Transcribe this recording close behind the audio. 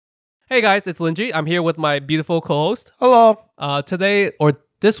Hey guys, it's Linji. I'm here with my beautiful co-host. Hello. Today, or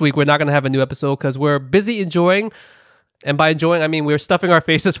this week, we're not going to have a new episode because we're busy enjoying, and by enjoying, I mean we're stuffing our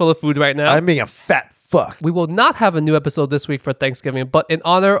faces full of food right now. I'm being a fat fuck. We will not have a new episode this week for Thanksgiving, but in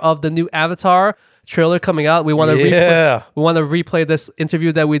honor of the new Avatar trailer coming out, we want to replay this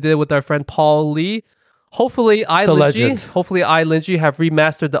interview that we did with our friend Paul Lee. Hopefully, Linji have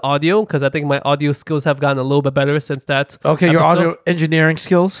remastered the audio because I think my audio skills have gotten a little bit better since that. Okay, episode. your audio engineering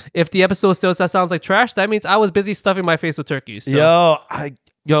skills. If the episode still sounds like trash, that means I was busy stuffing my face with turkey. So.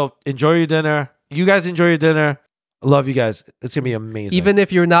 Yo, enjoy your dinner. You guys enjoy your dinner. I love you guys. It's gonna be amazing. Even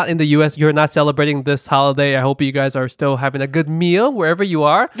if you're not in the US, you're not celebrating this holiday, I hope you guys are still having a good meal wherever you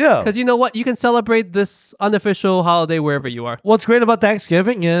are. Yeah. Because you know what? You can celebrate this unofficial holiday wherever you are. What's great about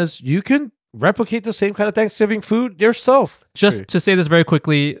Thanksgiving is you can replicate the same kind of Thanksgiving food yourself. Just to say this very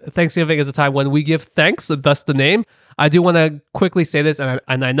quickly, Thanksgiving is a time when we give thanks, thus the name. I do want to quickly say this, and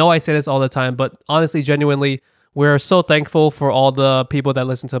I know I say this all the time, but honestly, genuinely, we're so thankful for all the people that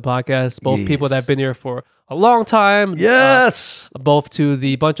listen to the podcast, both people that have been here for a long time. Yes. Both to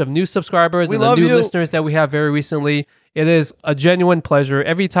the bunch of new subscribers and the new listeners that we have very recently. It is a genuine pleasure.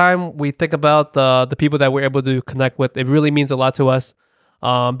 Every time we think about the people that we're able to connect with, it really means a lot to us.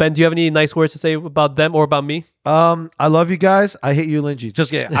 Ben, do you have any nice words to say about them or about me? I love you guys. I hate you, Linji.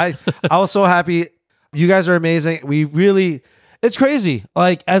 Just kidding. I was so happy. You guys are amazing. It's crazy.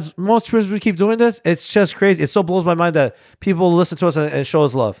 Like, as most times we keep doing this, it's just crazy. It so blows my mind that people listen to us and show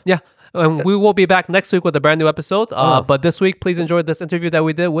us love. Yeah. And we will be back next week with a brand new episode. But this week, please enjoy this interview that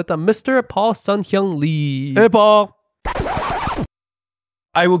we did with Mr. Paul Sun-Hyung Lee. Hey, Paul.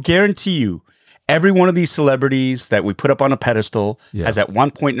 I will guarantee you, every one of these celebrities that we put up on a pedestal has at one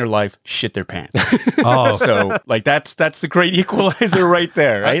point in their life shit their pants. So like that's the great equalizer right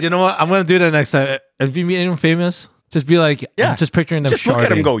there, right? You know what? I'm gonna do that next time. If you meet anyone famous, just be like, I'm just picturing them. Just look at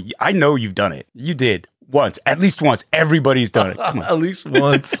them, and go, I know you've done it. You did once, at least once. Everybody's done it. Come on, at least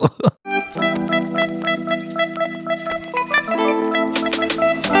once.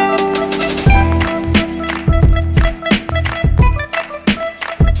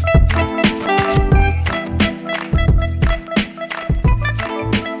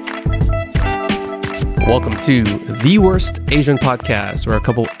 Welcome to The Worst Asian Podcast, where a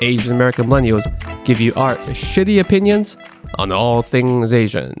couple Asian American millennials give you our shitty opinions on all things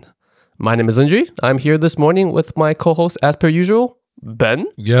Asian. My name is Linji. I'm here this morning with my co-host, as per usual, Ben.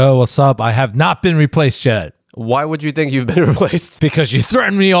 Yo, what's up? I have not been replaced yet. Why would you think you've been replaced? Because you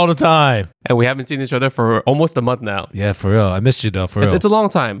threaten me all the time. And we haven't seen each other for almost a month now. Yeah, for real. I missed you though, for real. It's a long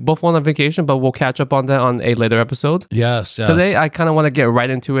time. Both went on vacation, but we'll catch up on that on a later episode. Yes. Today, I kind of want to get right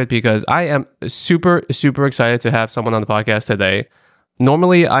into it because I am super, super excited to have someone on the podcast today.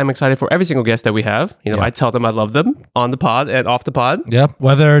 Normally, I'm excited for every single guest that we have. I tell them I love them on the pod and off the pod. Yep.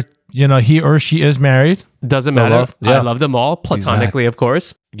 Whether, he or she is married. Doesn't matter. I love them all, platonically, of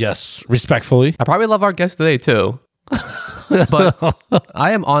course. Yes, respectfully. I probably love our guest today, too. But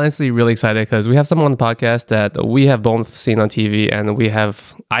I am honestly really excited because we have someone on the podcast that we have both seen on TV and we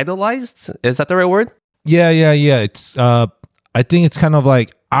have idolized. Is that the right word? Yeah. It's, I think it's kind of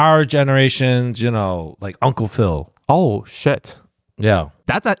like our generation's, like Uncle Phil. Oh, shit. Yeah.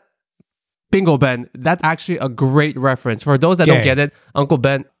 That's a... Bingo, Ben. That's actually a great reference. For those that don't get it, Uncle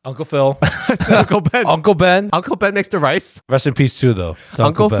Ben. Uncle Phil. Uncle Ben. Uncle Ben. Uncle Ben makes the rice. Rest in peace too, though.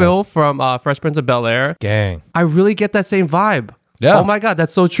 Uncle Phil from Fresh Prince of Bel-Air. Gang. I really get that same vibe. Yeah. Oh my God,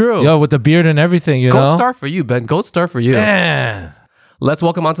 that's so true. Yo, with the beard and everything, Gold star for you, Ben. Gold star for you. Man. Let's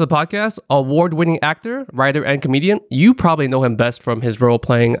welcome onto the podcast award-winning actor, writer, and comedian. You probably know him best from his role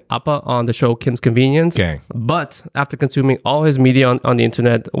playing Appa on the show Kim's Convenience. Gang. But after consuming all his media on the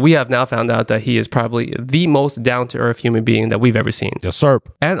internet, we have now found out that he is probably the most down-to-earth human being that we've ever seen. Yes, sir.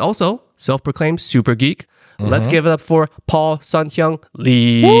 And also, self-proclaimed super geek. Let's give it up for Paul Sun-Hyung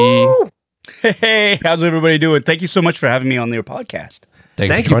Lee. Woo! Hey, how's everybody doing? Thank you so much for having me on your podcast.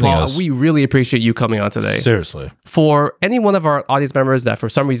 Thank you, Paul. We really appreciate you coming on today. Seriously. For any one of our audience members that for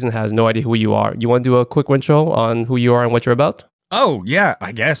some reason has no idea who you are, you want to do a quick intro on who you are and what you're about? Oh, yeah,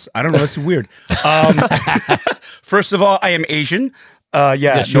 I guess. I don't know. This is weird. First of all, I am Asian.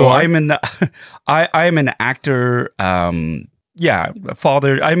 Yes, you are. I am an actor. A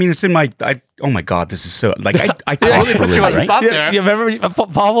father. I mean, it's in my. Oh my God, this is so like I talk for a living, right? Yeah, remember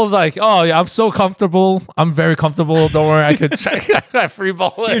Paul was like, "Oh yeah, I'm so comfortable. I'm very comfortable. Don't worry, I could free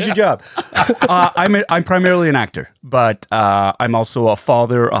ball it." Here's your job. I'm primarily an actor, but I'm also a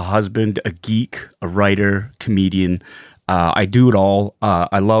father, a husband, a geek, a writer, comedian. I do it all.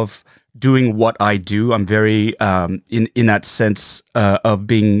 I love doing what I do. I'm very in that sense of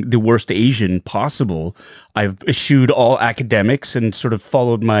being the worst Asian possible. I've eschewed all academics and sort of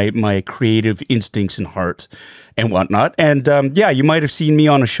followed my creative instincts and heart and whatnot. And you might have seen me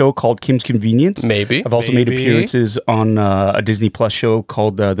on a show called Kim's Convenience. Maybe. I've also made appearances on a Disney Plus show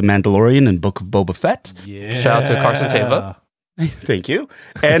called The Mandalorian and Book of Boba Fett. Yeah. Shout out to Carson Teva. Thank you.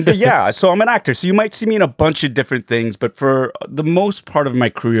 And so I'm an actor. So you might see me in a bunch of different things, but for the most part of my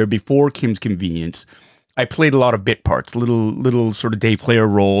career before Kim's Convenience, I played a lot of bit parts, little sort of day player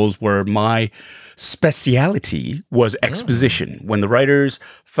roles where my speciality was exposition. When the writers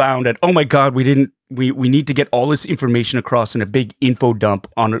found that, oh my God, we need to get all this information across in a big info dump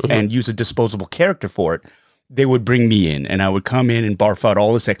and use a disposable character for it, they would bring me in and I would come in and barf out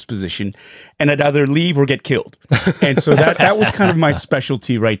all this exposition and I'd either leave or get killed. And so that was kind of my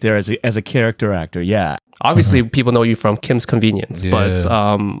specialty right there as a character actor. Yeah. Obviously, people know you from Kim's Convenience, but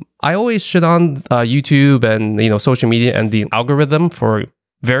I always shit on YouTube and social media and the algorithm for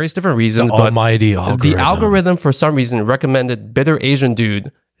various different reasons. The almighty algorithm. The algorithm, for some reason, recommended Bitter Asian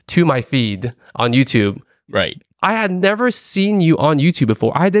Dude to my feed on YouTube. Right. I had never seen you on YouTube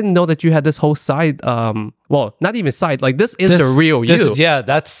before. I didn't know that you had this whole side. Well, not even side. Like this is the real you. Yeah,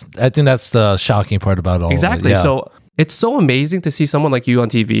 I think that's the shocking part about all exactly. of it. Yeah. So it's so amazing to see someone like you on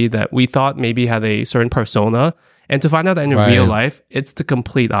TV that we thought maybe had a certain persona, and to find out that in real life, it's the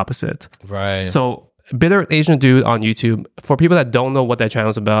complete opposite. Right. So Bitter Asian Dude on YouTube. For people that don't know what that channel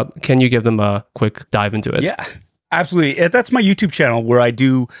is about, can you give them a quick dive into it? Yeah, absolutely. That's my YouTube channel where I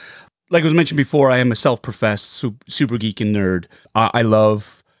do. Like I was mentioned before, I am a self-professed super geek and nerd. I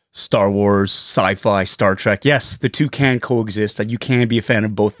love Star Wars, sci-fi, Star Trek. Yes, the two can coexist. You can be a fan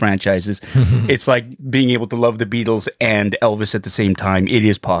of both franchises. It's like being able to love the Beatles and Elvis at the same time. It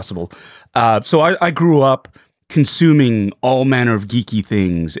is possible. So I grew up consuming all manner of geeky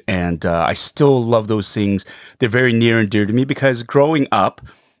things, and I still love those things. They're very near and dear to me because growing up,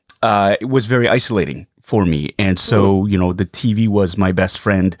 it was very isolating for me. And so, the TV was my best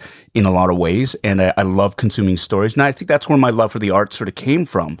friend in a lot of ways. And I love consuming stories. And I think that's where my love for the art sort of came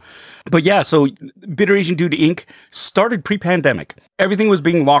from. But yeah, so Bitter Asian Dude Inc. started pre-pandemic. Everything was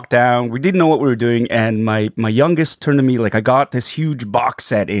being locked down. We didn't know what we were doing. And my youngest turned to me like, I got this huge box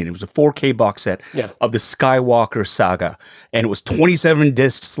set in. It was a 4K box set of the Skywalker saga. And it was 27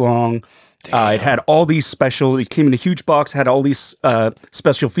 discs long. It had all these it came in a huge box, had all these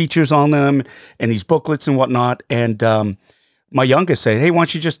special features on them and these booklets and whatnot. And my youngest said, hey, why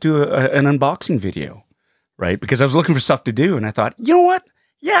don't you just do an unboxing video, right? Because I was looking for stuff to do. And I thought, you know what?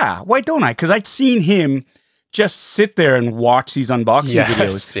 Yeah, why don't I? Because I'd seen him just sit there and watch these unboxing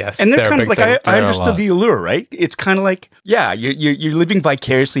videos. Yes, and they're kind of like, I understood the allure, right? It's kind of like, you're living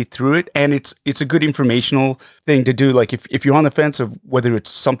vicariously through it. And it's a good informational thing to do. Like if you're on the fence of whether it's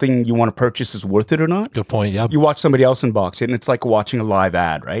something you want to purchase is worth it or not. Good point, yeah. You watch somebody else unbox it and it's like watching a live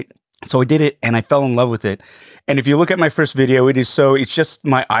ad, right? So I did it and I fell in love with it. And if you look at my first video, it's just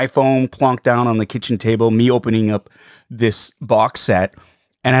my iPhone plonked down on the kitchen table, me opening up this box set.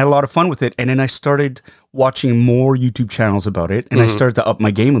 And I had a lot of fun with it. And then I started watching more YouTube channels about it. And I started to up my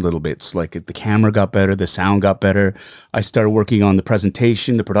game a little bit. So like the camera got better, the sound got better. I started working on the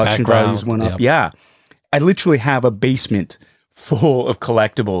presentation, the production values went up. Yep. Yeah. I literally have a basement full of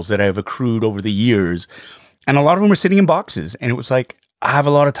collectibles that I've accrued over the years. And a lot of them are sitting in boxes. And it was like, I have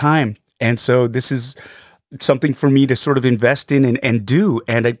a lot of time. And so this is something for me to sort of invest in and do.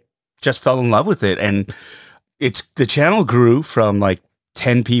 And I just fell in love with it. And the channel grew from like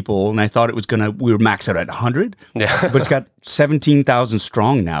 10 people, and I thought we were maxed out at 100. Yeah. But it's got 17,000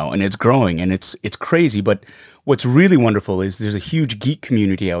 strong now, and it's growing, and it's crazy. But what's really wonderful is there's a huge geek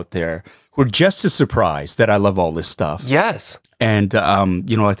community out there who are just as surprised that I love all this stuff. Yes. And,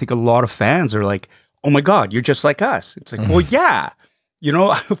 I think a lot of fans are like, oh my God, you're just like us. It's like, well, yeah.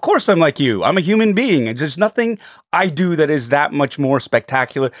 Of course I'm like you. I'm a human being, and there's nothing I do that is that much more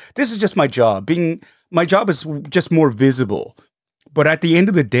spectacular. This is just my job. My job is just more visible. But at the end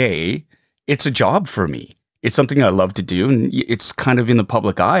of the day, it's a job for me. It's something I love to do, and it's kind of in the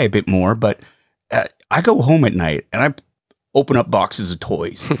public eye a bit more. But I go home at night, and I open up boxes of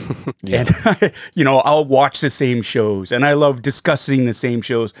toys. And, I'll watch the same shows, and I love discussing the same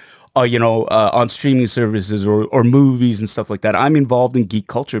shows, on streaming services or movies and stuff like that. I'm involved in geek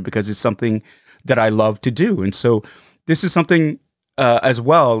culture because it's something that I love to do. And so this is something as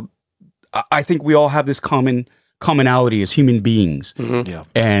well. I think we all have this commonality as human beings. Mm-hmm. Yeah.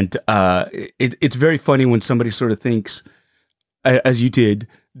 And it's very funny when somebody sort of thinks, as you did,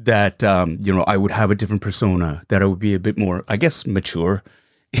 that I would have a different persona, that I would be a bit more, I guess, mature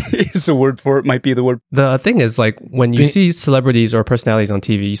is the word for it. Might be the word. The thing is, like, when you see celebrities or personalities on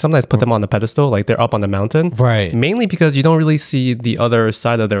TV, you sometimes put them on the pedestal, like they're up on the mountain. Right. Mainly because you don't really see the other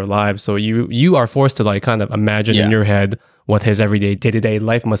side of their lives. So you are forced to like kind of imagine in your head what his everyday day-to-day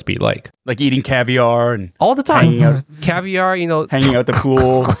life must be like. Like eating caviar and all the time. Caviar, hanging out the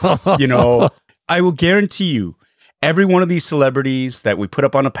pool, I will guarantee you, every one of these celebrities that we put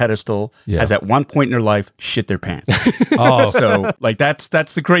up on a pedestal has at one point in their life shit their pants. So like that's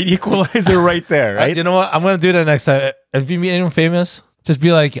the great equalizer right there, right? You know what? I'm gonna do that next time. If you meet anyone famous, just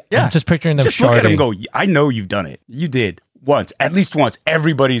be like, I'm just picturing them. Just look at them, go. I know you've done it. You did once, at least once.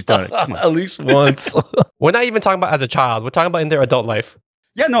 Everybody's done it. Come on. At least once. We're not even talking about as a child. We're talking about in their adult life.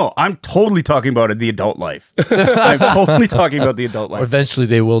 Yeah, no, I'm totally talking about the adult life. I'm totally talking about the adult life. Or eventually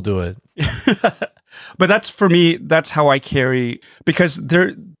they will do it. But that's, for me, that's how I carry, because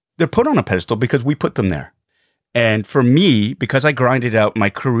they're put on a pedestal because we put them there. And for me, because I grinded out my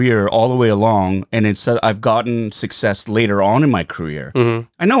career all the way along, and instead I've gotten success later on in my career,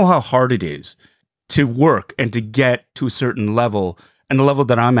 I know how hard it is to work and to get to a certain level. And the level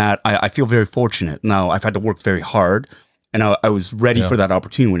that I'm at, I feel very fortunate. Now, I've had to work very hard, and I was ready for that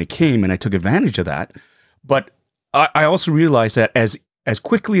opportunity when it came, and I took advantage of that. But I also realized that as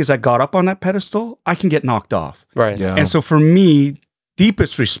quickly as I got up on that pedestal, I can get knocked off. Right. Yeah. And so for me,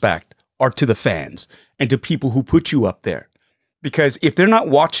 deepest respect are to the fans and to people who put you up there. Because if they're not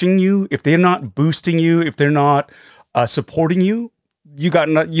watching you, if they're not boosting you, if they're not supporting you,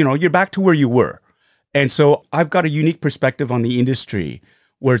 you're back to where you were. And so I've got a unique perspective on the industry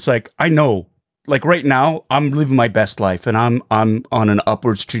where it's like, I know, like right now, I'm living my best life and I'm on an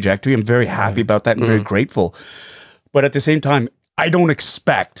upwards trajectory. I'm very happy about that and very grateful. But at the same time, I don't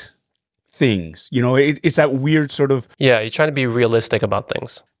expect things, it's that weird sort of... Yeah, you're trying to be realistic about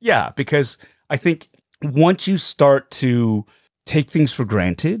things. Yeah, because I think once you start to take things for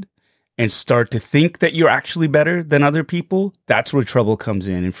granted and start to think that you're actually better than other people, that's where trouble comes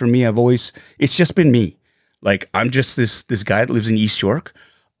in. And for me, it's just been me. Like, I'm just this guy that lives in East York.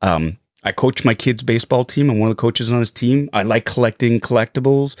 I coach my kids' baseball team. I'm one of the coaches on his team. I like collecting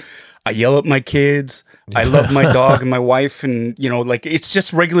collectibles. I yell at my kids. I love my dog and my wife, and it's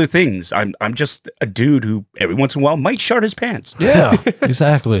just regular things. I'm just a dude who every once in a while might shart his pants. Yeah,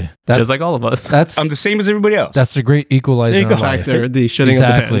 exactly. Just like all of us. I'm the same as everybody else. That's a great equalizer. Factor, the shitting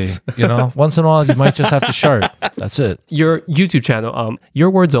of the pants. Once in a while you might just have to shart. That's it. Your YouTube channel, Your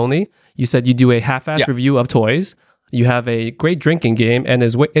Words Only. You said you do a half-ass review of toys. You have a great drinking game, and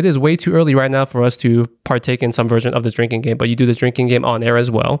it is way too early right now for us to partake in some version of this drinking game, but you do this drinking game on air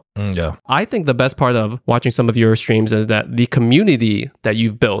as well. Yeah. I think the best part of watching some of your streams is that the community that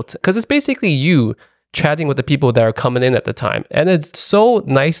you've built, because it's basically you chatting with the people that are coming in at the time. And it's so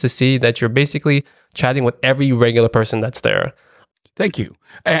nice to see that you're basically chatting with every regular person that's there. Thank you.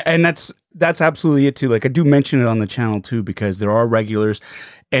 And that's absolutely it too. Like, I do mention it on the channel too, because there are regulars.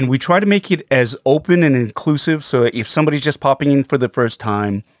 And we try to make it as open and inclusive. So if somebody's just popping in for the first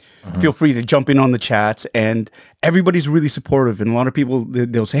time, feel free to jump in on the chats. And everybody's really supportive. And a lot of people,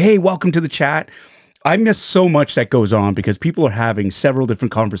 they'll say, hey, welcome to the chat. I miss so much that goes on because people are having several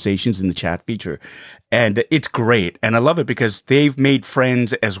different conversations in the chat feature. And it's great. And I love it because they've made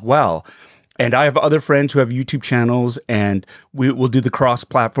friends as well. And I have other friends who have YouTube channels, and we'll do the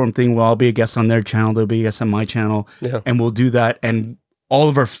cross-platform thing. Well, I'll be a guest on their channel. They'll be a guest on my channel. Yeah. And we'll do that. And all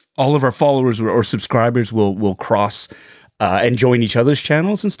of our followers or subscribers will cross and join each other's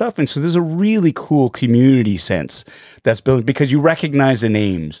channels and stuff. And so there's a really cool community sense that's built because you recognize the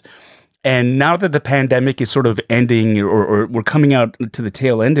names. And now that the pandemic is sort of ending or we're coming out to the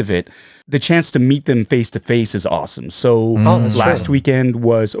tail end of it, the chance to meet them face to face is awesome. So last weekend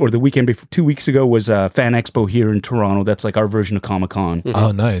the weekend before, 2 weeks ago was Fan Expo here in Toronto. That's like our version of Comic-Con.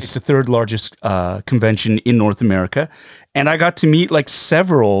 Oh, nice. It's the third largest convention in North America. And I got to meet like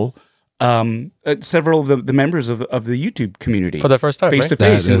several of the members of the YouTube community. For the first time, face to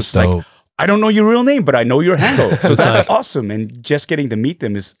face. It was like, I don't know your real name, but I know your handle. So that's awesome. And just getting to meet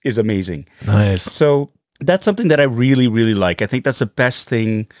them is amazing. Nice. So that's something that I really, really like. I think that's the best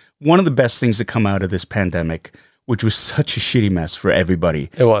thing, one of the best things that come out of this pandemic, which was such a shitty mess for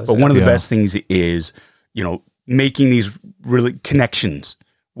everybody. It was. But one of the best things is, making these really connections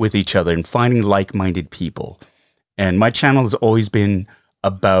with each other and finding like-minded people. And my channel has always been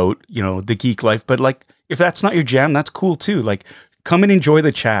about, the geek life. But like, if that's not your jam, that's cool too. Like, come and enjoy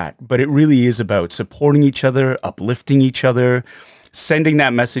the chat, but it really is about supporting each other, uplifting each other, sending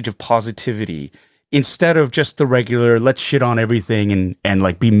that message of positivity instead of just the regular, let's shit on everything and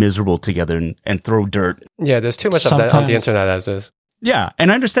like be miserable together and throw dirt. Yeah, there's too much of that on the internet as is. Yeah,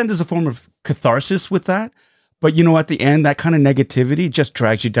 and I understand there's a form of catharsis with that, But at the end, that kind of negativity just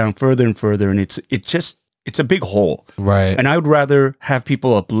drags you down further and further, and it's a big hole. Right. And I would rather have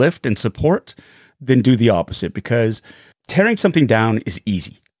people uplift and support than do the opposite, because tearing something down is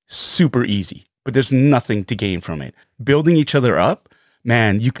easy, super easy, but there's nothing to gain from it. Building each other up,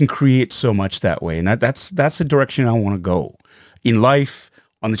 man, you can create so much that way. And that's the direction I want to go in life,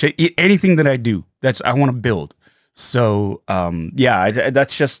 on the anything that I do. I want to build. So,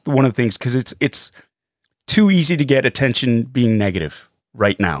 that's just one of the things, because it's too easy to get attention being negative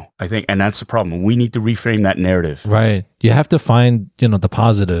right now, I think. And that's the problem. We need to reframe that narrative. Right. You have to find, the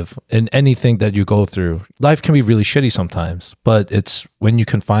positive in anything that you go through. Life can be really shitty sometimes, but it's when you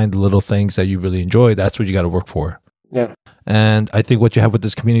can find the little things that you really enjoy, that's what you got to work for. Yeah. And I think what you have with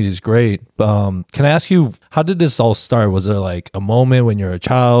this community is great. Can I ask you, how did this all start? Was there like a moment when you're a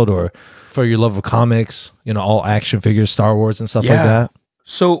child, or for your love of comics, all action figures, Star Wars and stuff like that?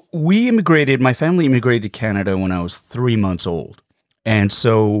 So my family immigrated to Canada when I was 3 months old. And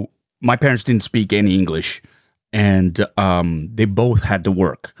so my parents didn't speak any English, and they both had to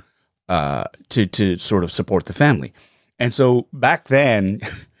work to sort of support the family. And so back then,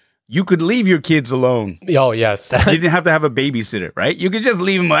 you could leave your kids alone. Oh, yes. You didn't have to have a babysitter, right? You could just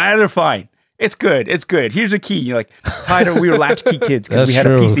leave them. They're fine. It's good. It's good. Here's a key. You're like, we were latchkey kids, because we had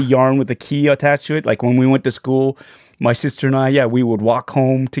a piece of yarn with a key attached to it. Like when we went to school, my sister and I, we would walk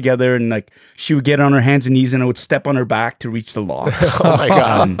home together, and like she would get on her hands and knees, and I would step on her back to reach the lock. Oh my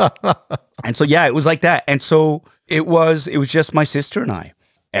God. And so, it was like that. And so it was just my sister and I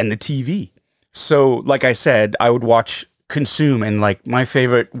and the TV. So like I said, I would consume, and like my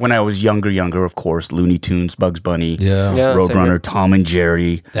favorite when I was younger, of course, Looney Tunes, Bugs Bunny, Roadrunner, Tom and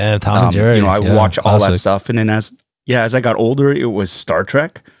Jerry. Damn, Tom and Jerry. I would watch all that stuff. And then as I got older, it was Star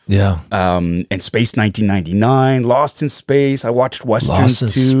Trek. Yeah. And Space 1999, Lost in Space. I watched Westerns too.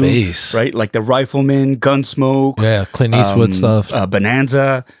 Lost in Space. Right? Like The Rifleman, Gunsmoke. Yeah, Clint Eastwood stuff.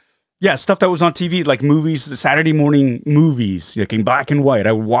 Bonanza. Yeah, stuff that was on TV, like movies, the Saturday morning movies, like in black and white.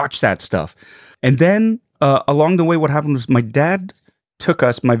 I would watch that stuff. And then along the way, what happened was my dad took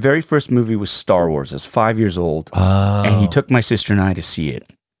us, my very first movie was Star Wars. I was 5 years old. Oh. And he took my sister and I to see it.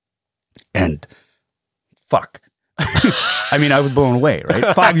 And fuck. I mean, I was blown away, right?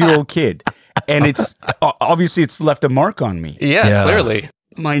 5-year-old kid. And it's obviously it's left a mark on me. Yeah, clearly.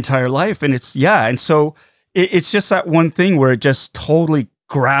 My entire life. And and so it's just that one thing where it just totally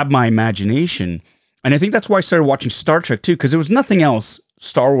grabbed my imagination. And I think that's why I started watching Star Trek too, because there was nothing else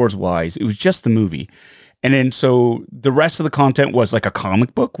Star Wars wise. It was just the movie. And then so the rest of the content was like a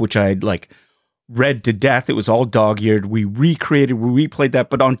comic book, which I'd like read to death. It was all dog-eared. We replayed that.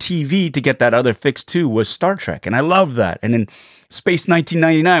 But on TV, to get that other fix too, was Star Trek. And I loved that. And then Space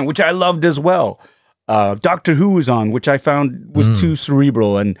 1999, which I loved as well. Doctor Who was on, which I found was too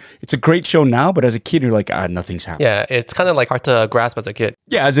cerebral. And it's a great show now, but as a kid, you're like, nothing's happening. Yeah, it's kind of like hard to grasp as a kid.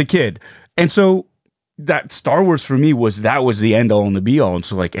 Yeah, as a kid. And so that Star Wars for me was the end all and the be all. And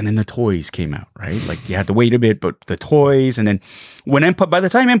so and then the toys came out, right? Like you had to wait a bit, but the toys. And then by the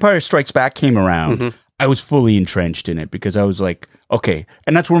time Empire Strikes Back came around, I was fully entrenched in it, because I was like, okay.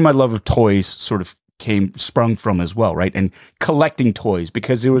 And that's where my love of toys sort of sprung from as well, right? And collecting toys,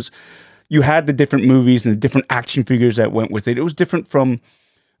 because you had the different movies and the different action figures that went with it. It was different from,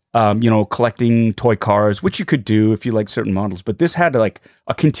 collecting toy cars, which you could do if you like certain models. But this had like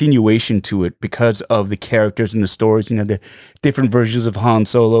a continuation to it because of the characters and the stories. The different versions of Han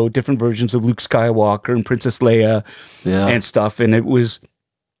Solo, different versions of Luke Skywalker and Princess Leia and stuff. And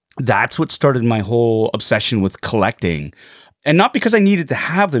that's what started my whole obsession with collecting. And not because I needed to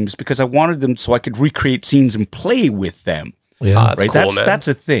have them, just because I wanted them so I could recreate scenes and play with them. Yeah, that's cool, man. That's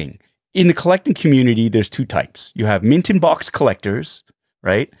a thing. In the collecting community, there's two types. You have mint in box collectors,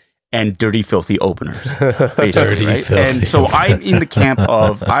 right? And dirty, filthy openers, basically, right? And so I'm in the camp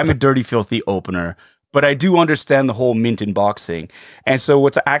of I'm a dirty, filthy opener, but I do understand the whole mint in box thing. And so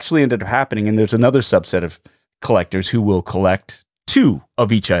what's actually ended up happening, and there's another subset of collectors who will collect 2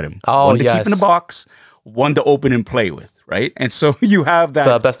 of each item. One to keep in a box, one to open and play with, right? And so you have that.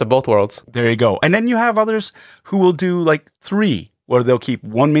 The best of both worlds. There you go. And then you have others who will do like 3, where they'll keep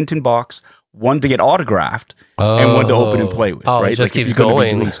 1 mint in box, 1 to get autographed, and 1 to open and play with, right? It just like keeps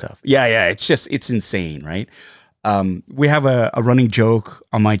going. Stuff. Yeah, it's insane, right? We have a running joke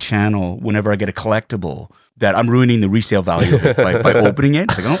on my channel whenever I get a collectible that I'm ruining the resale value of it by opening it.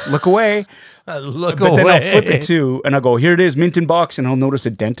 It's like, oh, look away. But then I'll flip it too, and I'll go, here it is, mint in box, and I'll notice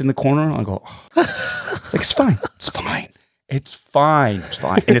a dent in the corner. I'll go, it's like, it's fine. It's fine. It's fine. It's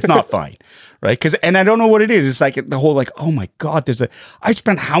fine. And it's not fine. Right? And I don't know what it is. It's like the whole like, oh my God, I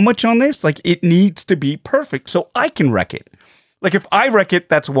spent how much on this? Like it needs to be perfect so I can wreck it. Like if I wreck it,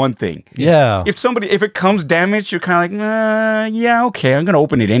 that's one thing. Yeah. If it comes damaged, you're kind of like, yeah, okay, I'm going to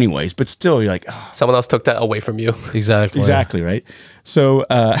open it anyways. But still, you're like, oh. Someone else took that away from you. Exactly, right? So,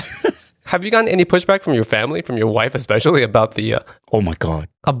 have you gotten any pushback from your family, from your wife especially, about the oh my God,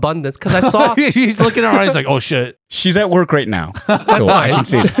 abundance? Because I saw he's looking around. He's like, "Oh shit." She's at work right now, so I can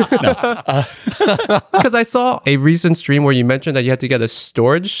see it. Because I saw a recent stream where you mentioned that you had to get a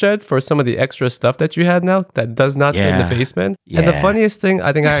storage shed for some of the extra stuff that you had now that does not fit in the basement. And the funniest thing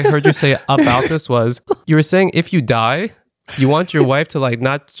I think I heard you say about this was you were saying if you die, you want your wife to like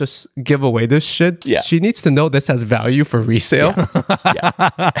not just give away this shit. Yeah. She needs to know this has value for resale.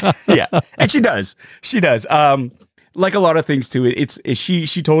 Yeah, and she does. Like a lot of things too.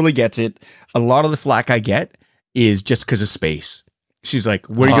 She totally gets it. A lot of the flack I get is just because of space. She's like,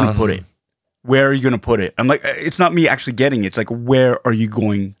 "Where are you going to put it? Where are you going to put it?" I'm like, "It's not me actually getting it. It's like, where are you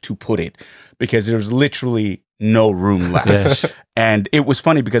going to put it?" Because there's literally no room left. Yes. And it was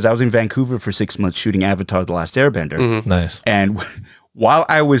funny because I was in Vancouver for 6 months shooting Avatar: The Last Airbender. Mm-hmm. Nice. And while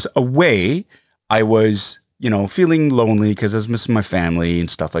I was away, I was, feeling lonely because I was missing my family and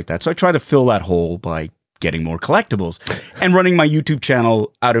stuff like that. So I tried to fill that hole by getting more collectibles and running my YouTube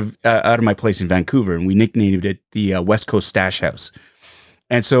channel out of my place in Vancouver. And we nicknamed it the West Coast Stash House.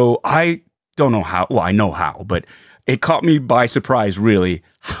 And so I don't know how, well, I know how, but it caught me by surprise, really,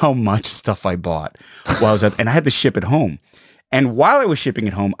 how much stuff I bought while I was and I had to ship it home. And while I was shipping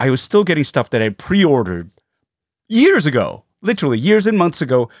it home, I was still getting stuff that I pre-ordered years ago, literally years and months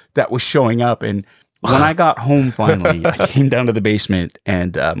ago, that was showing up. And when I got home finally, I came down to the basement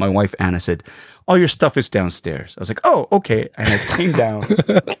and my wife, Anna, said, "All your stuff is downstairs." I was like, "Oh, okay." And I came down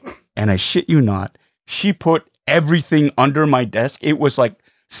and I shit you not, she put everything under my desk. It was like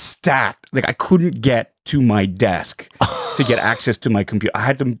stacked. Like I couldn't get to my desk to get access to my computer. I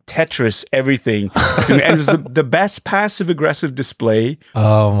had to Tetris everything. And it was the best passive aggressive display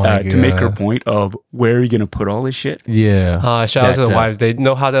to make her point of where are you going to put all this shit? Yeah. Shout out to the wives. They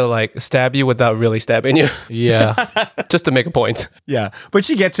know how to like stab you without really stabbing you. Yeah. Just to make a point. Yeah. But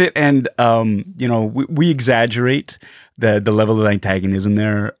she gets it. And, we exaggerate the level of antagonism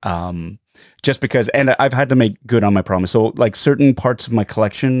there. Just because, and I've had to make good on my promise. So, like certain parts of my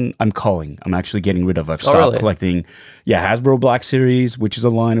collection, I'm actually getting rid of. I've stopped collecting, Hasbro Black Series, which is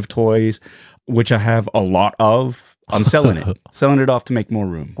a line of toys, which I have a lot of. I'm selling it off to make more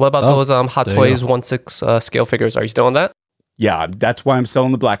room. What about those Hot Toys 1/6 scale figures? Are you still on that? Yeah, that's why I'm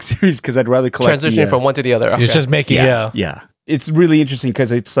selling the Black Series, because I'd rather collect. Transitioning from one to the other. Okay. You're just making, yeah. It's really interesting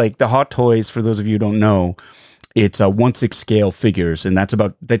because it's like the Hot Toys. For those of you who don't know, it's a 1/6 scale figures, and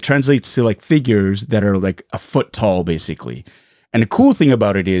that translates to like figures that are like a foot tall, basically. And the cool thing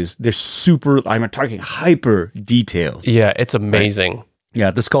about it is they're I'm talking hyper detailed. Yeah, it's amazing. Right?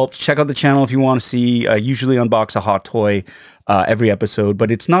 Yeah, the sculpts. Check out the channel if you want to see. Usually unbox a hot toy every episode,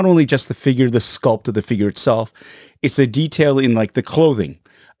 but it's not only just the figure, the sculpt of the figure itself. It's the detail in like the clothing.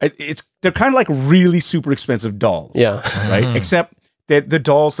 They're kind of like really super expensive dolls. Yeah, right. Except the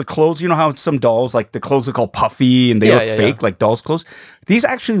dolls, the clothes, you know how some dolls, like the clothes look all puffy and they look fake, like dolls' clothes? These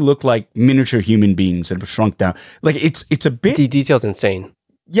actually look like miniature human beings that have shrunk down. Like it's a bit... The detail's insane.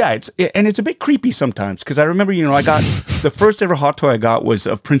 Yeah, it's a bit creepy sometimes, because I remember, I got... the first ever hot toy I got was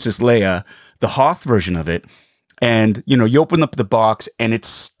of Princess Leia, the Hoth version of it. And, you open up the box and it's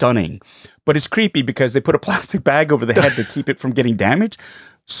stunning. But it's creepy because they put a plastic bag over the head to keep it from getting damaged.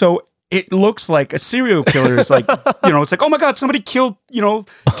 So... it looks like a serial killer is like, it's like, oh my God, somebody killed,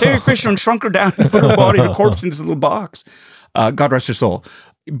 Carrie Fisher and shrunk her down and put her body, her corpse in this little box. God rest her soul.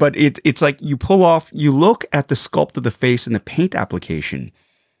 But it's like you look at the sculpt of the face and the paint application,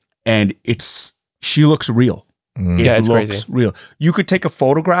 and she looks real. It's looks crazy. Real. You could take a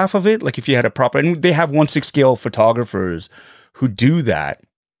photograph of it, like if you had a proper, and they have 1/6 scale photographers who do that.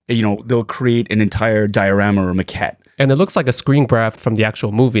 They'll create an entire diorama or maquette. And it looks like a screen graph from the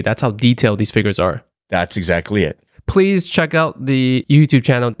actual movie. That's how detailed these figures are. That's exactly it. Please check out the YouTube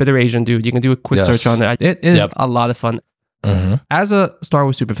channel, Bitter Asian Dude. You can do a quick search on it. It is a lot of fun. Mm-hmm. As a Star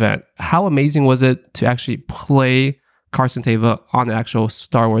Wars superfan, how amazing was it to actually play Carson Teva on the actual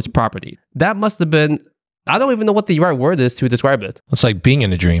Star Wars property? That must have been, I don't even know what the right word is to describe it. It's like being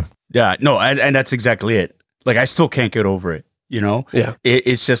in a dream. Yeah, no, and that's exactly it. Like, I still can't get over it. Yeah.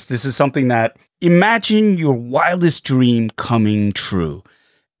 It's just, this is something that, imagine your wildest dream coming true.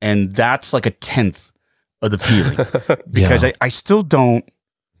 And that's like 1/10 of the feeling. Because I still don't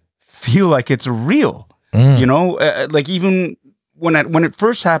feel like it's real. Like even when it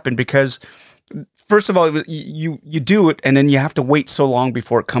first happened, because first of all, you do it and then you have to wait so long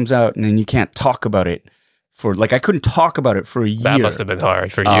before it comes out, and then you can't talk about it for like I couldn't talk about it for a year. That must have been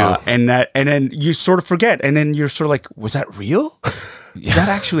hard for you. And then you sort of forget, and then you're sort of like, was that real? Did that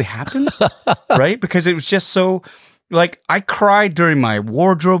actually happen? Right? Because it was just so like I cried during my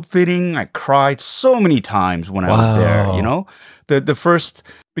wardrobe fitting. I cried so many times when I was there. You know, the first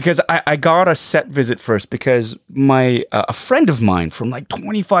because I got a set visit first because my a friend of mine from like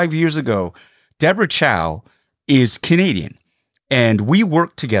 25 years ago, Deborah Chow, is Canadian, and we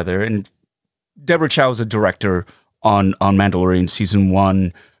worked together. And Deborah Chow is a director on Mandalorian season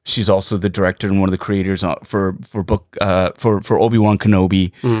 1. She's also the director and one of the creators for Obi-Wan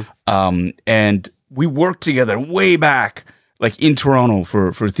Kenobi. And we worked together way back, like in Toronto for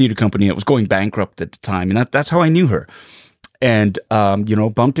a theater company that was going bankrupt at the time. And that's how I knew her. And,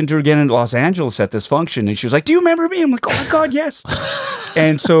 bumped into her again in Los Angeles at this function. And she was like, do you remember me? I'm like, oh my God, yes.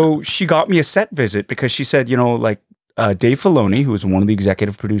 And so she got me a set visit because she said, Dave Filoni, who is one of the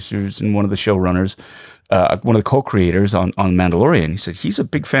executive producers and one of the showrunners, one of the co-creators on Mandalorian, he said he's a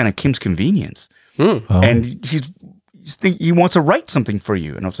big fan of Kim's Convenience, and he wants to write something for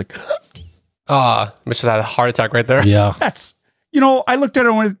you. And I was like, Mitch had a heart attack right there. Yeah, that's I looked at her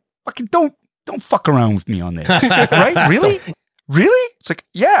and went, fucking don't fuck around with me on this, right? Really? It's like,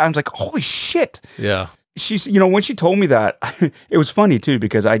 yeah. I was like, holy shit. Yeah. She's when she told me that, it was funny too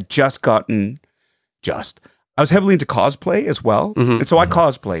because I was heavily into cosplay as well. And so I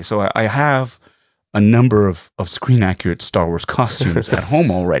cosplay. So I have a number of screen accurate Star Wars costumes at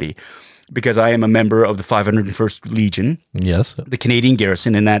home already because I am a member of the 501st Legion. Yes. The Canadian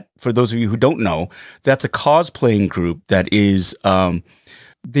Garrison. And that, for those of you who don't know, that's a cosplaying group that is, are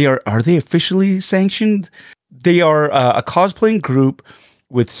they officially sanctioned? They are a cosplaying group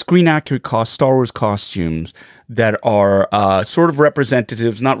with screen accurate Star Wars costumes that are sort of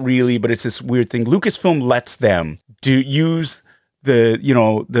representatives, not really, but it's this weird thing. Lucasfilm lets them use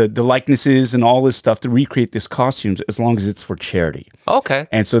the likenesses and all this stuff to recreate these costumes as long as it's for charity. Okay.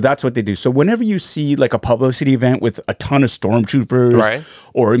 And so that's what they do. So whenever you see like a publicity event with a ton of stormtroopers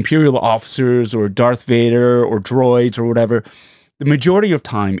or Imperial officers or Darth Vader or droids or whatever, the majority of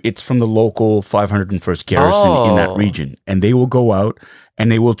time it's from the local 501st Garrison in that region. And they will go out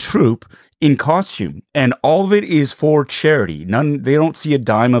and they will troop in costume, and all of it is for charity. They don't see a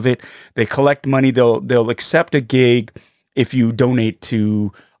dime of it. They collect money. They'll accept a gig if you donate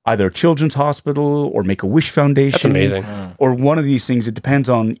to either a children's hospital or Make-A-Wish Foundation. That's amazing. Or one of these things. It depends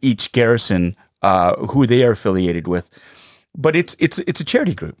on each garrison who they are affiliated with. But it's a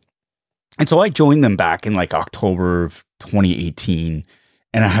charity group. And so I joined them back in like October of 2018.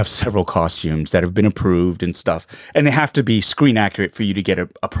 And I have several costumes that have been approved and stuff. And they have to be screen accurate for you to get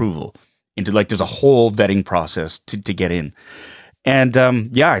approval. There's a whole vetting process to get in. And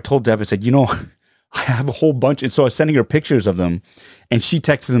I told Deb, I said, I have a whole bunch. And so I was sending her pictures of them. And she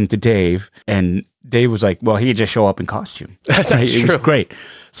texted them to Dave. And Dave was like, well, he could just show up in costume. That's right? true. It was great.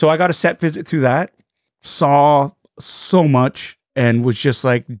 So I got a set visit through that. Saw so much and was just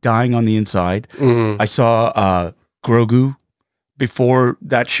like dying on the inside. I saw Grogu before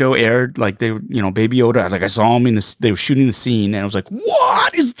that show aired, like they, Baby Yoda. I was like, I saw him they were shooting the scene, and I was like,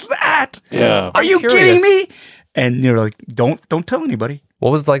 what is that? Yeah, are you kidding me? And they're like, don't tell anybody.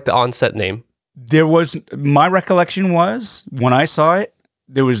 What was like the on-set name? My recollection was when I saw it,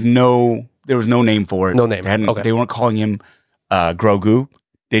 there was no name for it. No name. They weren't calling him Grogu.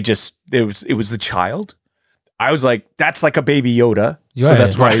 It was the child. I was like, that's like a Baby Yoda. Right. So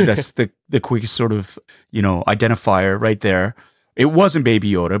that's why that's the quickest sort of, identifier right there. It wasn't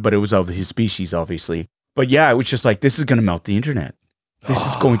Baby Yoda, but it was of his species, obviously. But yeah, it was just like, this is going to melt the internet. This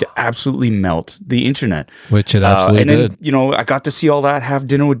is going to absolutely melt the internet. Which it absolutely did. And then, I got to see all that, have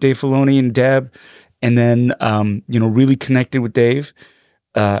dinner with Dave Filoni and Deb, and then, really connected with Dave.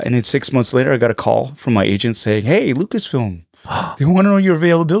 And then 6 months later, I got a call from my agent saying, hey, Lucasfilm, they want to know your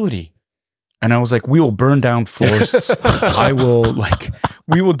availability. And I was like, we will burn down forests.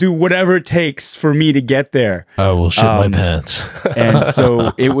 We will do whatever it takes for me to get there. I will shit my pants. And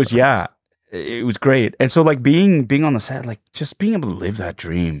so it was, it was great. And so like being on the set, like just being able to live that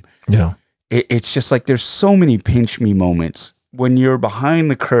dream. Yeah. It's just like, there's so many pinch me moments when you're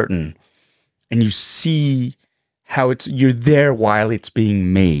behind the curtain and you see how you're there while it's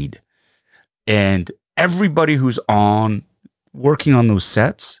being made. And everybody who's working on those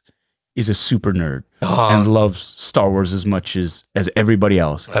sets is a super nerd and loves Star Wars as much as everybody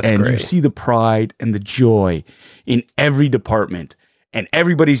else. That's and great. You see the pride and the joy in every department, and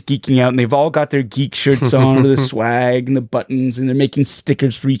everybody's geeking out, and they've all got their geek shirts on, or the swag and the buttons, and they're making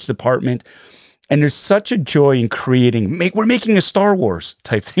stickers for each department. And there's such a joy in creating. We're making a Star Wars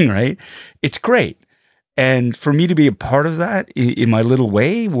type thing, right? It's great. And for me to be a part of that in my little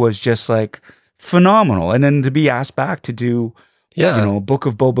way was just like phenomenal. And then to be asked back to do, Book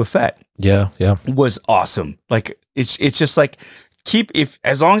of Boba Fett. Yeah. Was awesome. Like it's just like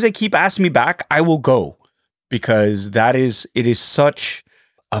as long as they keep asking me back, I will go, because it is such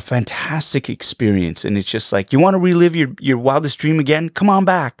a fantastic experience. And it's just like, you want to relive your wildest dream again? Come on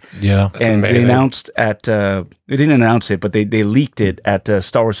back. Yeah. And amazing. They announced they didn't announce it, but they leaked it at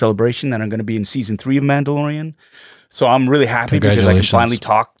Star Wars Celebration that I'm going to be in season 3 of Mandalorian. So I'm really happy because I can finally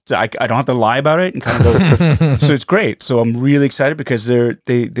talk. I don't have to lie about it and kind of go. So it's great. So I'm really excited because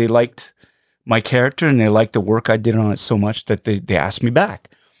they liked my character and they liked the work I did on it so much that they asked me back.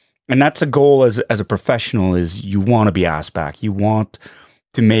 And that's a goal as a professional, is you want to be asked back. You want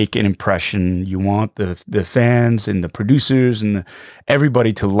to make an impression. You want the fans and the producers and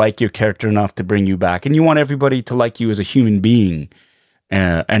everybody to like your character enough to bring you back. And you want everybody to like you as a human being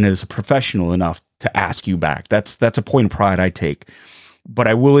and as a professional enough to ask you back. That's a point of pride I take. But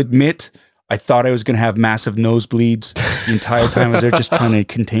I will admit, I thought I was going to have massive nosebleeds the entire time I was there, just trying to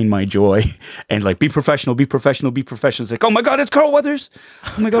contain my joy and like, be professional, be professional, be professional. It's like, oh my God, it's Carl Weathers.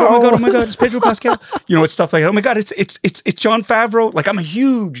 Oh my God, oh my God, it's Pedro Pascal. It's stuff like that. Oh my God, it's Jon Favreau. Like, I'm a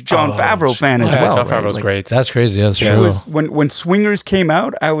huge Jon Favreau fan as well. Jon Favreau's great. That's crazy. That's true. When Swingers came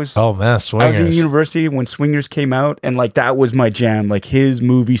out, Swingers. I was in university when Swingers came out, and like, that was my jam. Like, his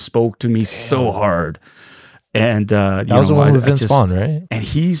movie spoke to me so hard. And that was the one with Vince Vaughn, right? And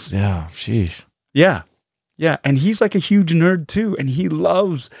he's sheesh. Yeah. And he's like a huge nerd too. And he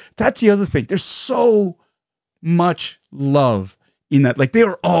loves, that's the other thing. There's so much love in that. Like, they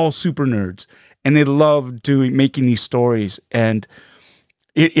are all super nerds and they love making these stories. And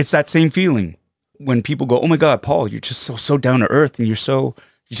it's that same feeling when people go, oh my God, Paul, you're just so down to earth and you're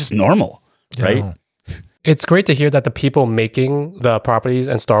just normal, right? It's great to hear that the people making the properties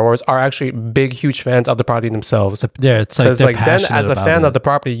and Star Wars are actually big, huge fans of the property themselves. Yeah, it's like, because like then as a fan of the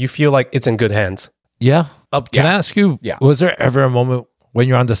property, you feel like it's in good hands. Yeah. Can I ask you? Yeah. Was there ever a moment when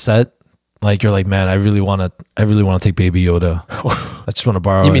you're on the set, like you're like, man, I really want to take Baby Yoda. I just want to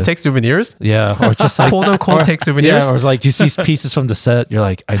borrow. You mean take souvenirs? Yeah, or just like quote unquote take souvenirs. Yeah, or like you see pieces from the set, you're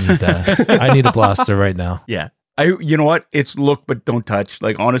like, I need that. I need a blaster right now. Yeah. You know what? It's look, but don't touch.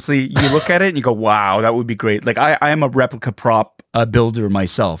 Like, honestly, you look at it and you go, wow, that would be great. Like, I am a replica prop builder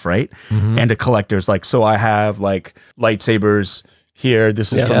myself, right? Mm-hmm. And a collector's like, so I have like lightsabers here.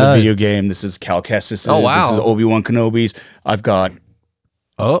 This is from the video game. This is Cal Kestis. This is Obi-Wan Kenobi's. I've got...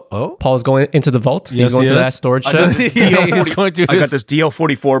 Oh, Paul's going into the vault. He's going to that storage shed. I got this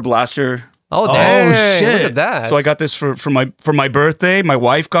DL-44 blaster. Oh, dang. Shit. Look at that. So I got this for my birthday. My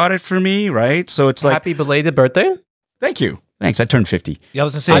wife got it for me, right? So it's like, happy belated birthday. Thank you. Thanks. I turned 50. Yeah, I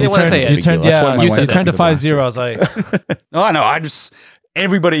was gonna say, I didn't want to say it. You turned to 50. I was like, no,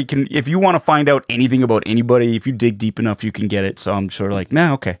 everybody can, if you want to find out anything about anybody, if you dig deep enough, you can get it. So I'm sort of like,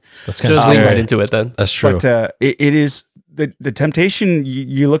 nah, okay. That's kind of lean right into it then. That's true. But it is the temptation.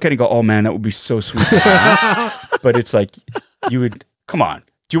 You look at it and go, oh man, that would be so sweet. But it's like, you would, come on.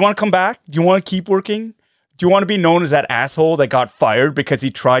 Do you want to come back? Do you want to keep working? Do you want to be known as that asshole that got fired because he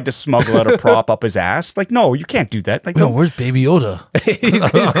tried to smuggle out a prop up his ass? Like, no, you can't do that. Like, no, where's Baby Yoda?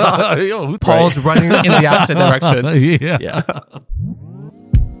 he's gone. Paul's running in the opposite direction. Yeah.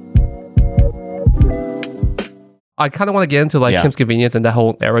 I kind of want to get into like Kim's Convenience and that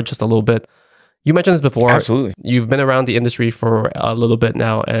whole era just a little bit. You mentioned this before. Absolutely. You've been around the industry for a little bit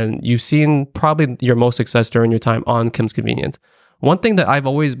now, and you've seen probably your most success during your time on Kim's Convenience. One thing that I've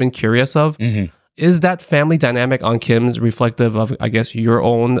always been curious of is that family dynamic on Kim's reflective of, I guess, your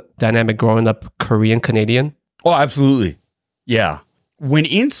own dynamic growing up Korean Canadian? Oh, absolutely. Yeah. When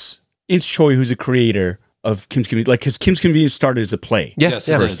Ince Choi, who's a creator of Kim's Convenience, like, because Kim's Convenience started as a play.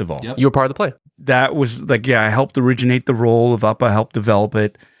 First of all. Yep. You were part of the play. That was like, I helped originate the role of Appa, helped develop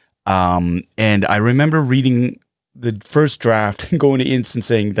it. And I remember reading the first draft and going to Ince and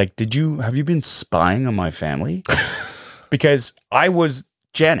saying, like, have you been spying on my family? Because I was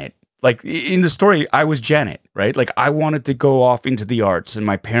Janet. Like, in the story, I was Janet, right? Like, I wanted to go off into the arts, and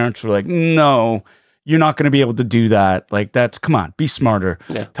my parents were like, no, you're not going to be able to do that. Like, come on, be smarter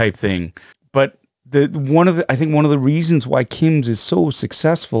type thing. But I think one of the reasons why Kim's is so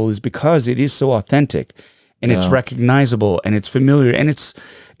successful is because it is so authentic, and it's recognizable, and it's familiar, and it's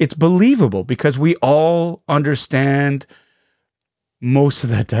believable, because we all understand most of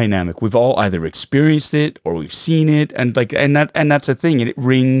that dynamic. We've all either experienced it or we've seen it, and that's a thing, and it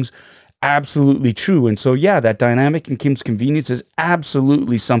rings absolutely true. And so, that dynamic in Kim's Convenience is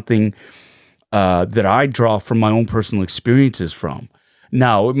absolutely something that I draw from my own personal experiences from.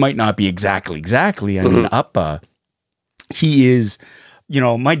 Now, it might not be exactly. I mean, Appa, he is,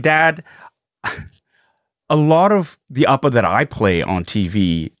 my dad. a lot of the Appa that I play on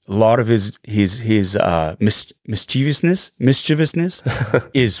TV, a lot of his mischievousness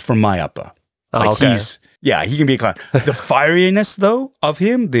is from my Appa. Like okay. He can be a clown. The fieriness though of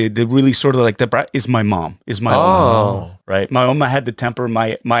him, the really sort of like the brat is my mom. Right? My mom had the temper.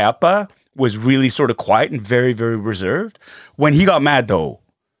 My Appa was really sort of quiet and very, very reserved. When he got mad though,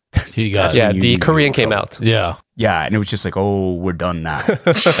 the Korean came out. Yeah, and it was just like, oh, we're done now.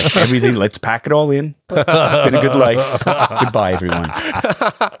 Like everything, let's pack it all in. It's been a good life. Goodbye,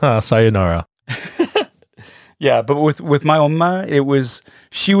 everyone. Sayonara. Yeah, but with my Oma,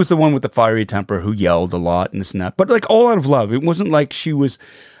 she was the one with the fiery temper who yelled a lot and this and that. But like all out of love. It wasn't like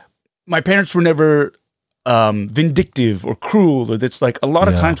my parents were never vindictive or cruel, or that's like a lot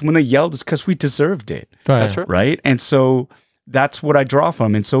of times when they yelled, it's because we deserved it. Right. That's true. Right? And so that's what I draw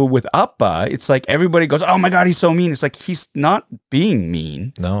from. And so with Appa, it's like everybody goes, oh my God, he's so mean. It's like, he's not being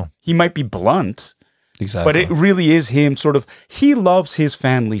mean. No. He might be blunt. Exactly. But it really is him sort of, he loves his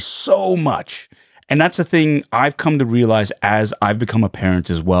family so much. And that's the thing I've come to realize as I've become a parent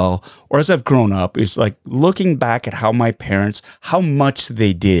as well, or as I've grown up, is like looking back at how my parents, how much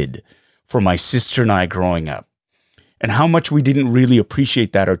they did for my sister and I growing up, and how much we didn't really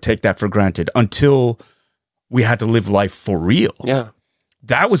appreciate that or take that for granted until we had to live life for real. Yeah.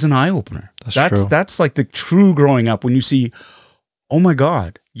 That was an eye-opener. That's true. That's like the true growing up when you see, oh my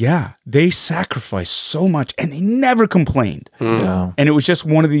God, yeah, they sacrificed so much and they never complained. Yeah. And it was just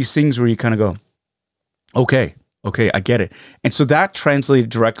one of these things where you kind of go, okay, I get it. And so that translated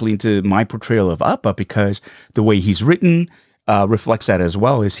directly into my portrayal of Appa, because the way he's written reflects that as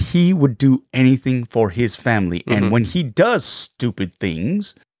well, is he would do anything for his family. And when he does stupid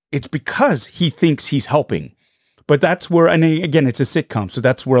things, it's because he thinks he's helping. But that's where, and again, it's a sitcom, so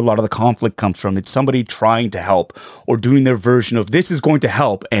that's where a lot of the conflict comes from. It's somebody trying to help or doing their version of this is going to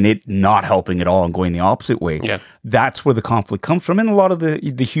help and it not helping at all and going the opposite way. Yeah. That's where the conflict comes from, and a lot of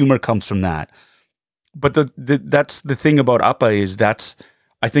the humor comes from that. But that's the thing about Appa is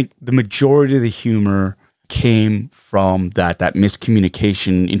I think the majority of the humor came from that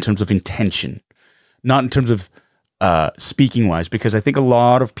miscommunication in terms of intention, not in terms of speaking wise, because I think a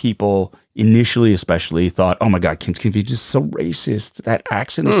lot of people initially, especially, thought, "Oh my God, Kim is just so racist. That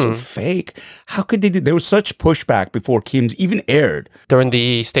accent is so fake. How could they do?" There was such pushback before Kim's even aired During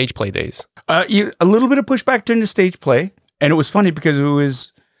the stage play days. a little bit of pushback during the stage play, and it was funny because it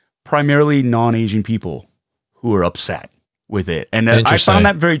was primarily non-Asian people who were upset with it, and I found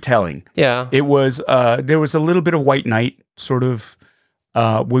that very telling. Yeah, it was. There was a little bit of white knight sort of.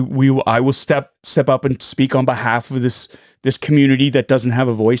 I will step up and speak on behalf of this community that doesn't have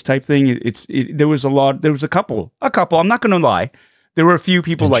a voice type thing. There was a couple. I'm not going to lie. There were a few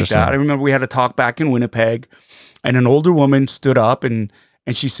people like that. I remember we had a talk back in Winnipeg, and an older woman stood up and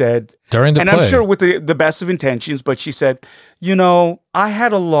she said during the play, I'm sure with the best of intentions, but she said, I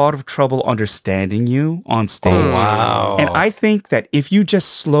had a lot of trouble understanding you on stage. Oh, wow. And I think that if you just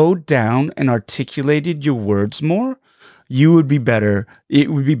slowed down and articulated your words more, you would be better.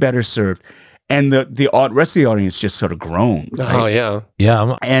 It would be better served. And the rest of the audience just sort of groaned. Right? Oh, yeah.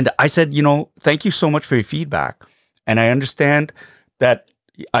 Yeah. And I said, thank you so much for your feedback. And I understand that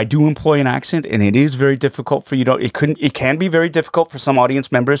I do employ an accent, and it is very difficult for it can be very difficult for some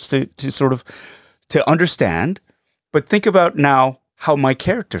audience members to sort of to understand. But think about now how my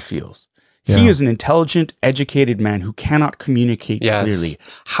character feels. Yeah. He is an intelligent, educated man who cannot communicate clearly.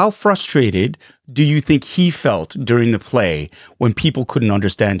 How frustrated do you think he felt during the play when people couldn't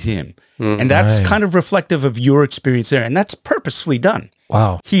understand him? And that's kind of reflective of your experience there. And that's purposefully done.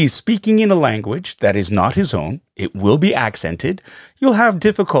 Wow. He's speaking in a language that is not his own. It will be accented. You'll have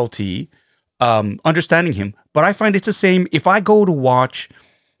difficulty understanding him. But I find it's the same if I go to watch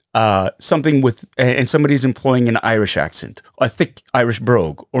something and somebody's employing an Irish accent, a thick Irish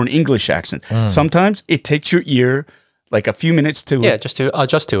brogue, or an English accent. Sometimes it takes your ear like a few minutes to just to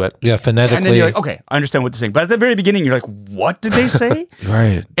adjust to it. Yeah, phonetically. And then you're like, okay, I understand what they're saying. But at the very beginning, you're like, what did they say?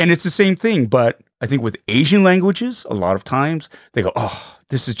 Right. And it's the same thing. But I think with Asian languages, a lot of times they go, oh,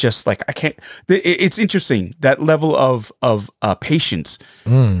 this is just like, I can't. It's interesting. That level of patience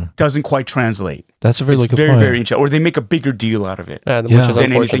doesn't quite translate. That's a really good very, point. very interesting. Or they make a bigger deal out of it Which is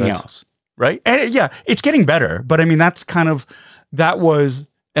than anything unfortunate. else. Right? And it's getting better. But I mean, that was,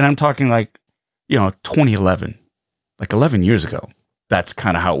 and I'm talking like, 2011, like 11 years ago. That's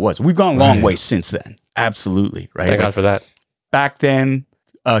kind of how it was. We've gone a long way since then. Absolutely. Right? Thank God for that. Back then,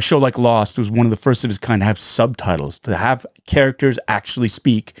 a show like Lost was one of the first of its kind to have subtitles, to have characters actually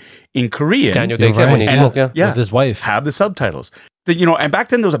speak in Korean. Daniel Day-Kim when he spoke, with his wife. Have the subtitles. And back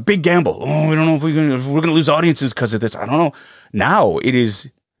then there was a big gamble. Oh, we don't know if we're going to lose audiences because of this. I don't know. Now it is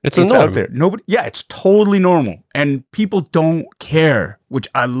It's a norm. out there. Nobody, yeah, it's totally normal. And people don't care, which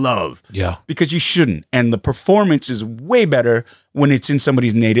I love. Yeah. Because you shouldn't. And the performance is way better when it's in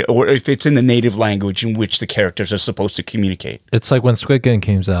somebody's native, or if it's in the native language in which the characters are supposed to communicate. It's like when Squid Game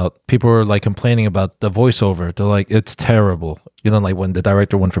came out, people were like complaining about the voiceover. They're like, it's terrible. You know, like when the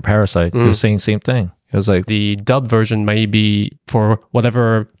director went for Parasite, he was saying the same thing. It was like the dub version may be, for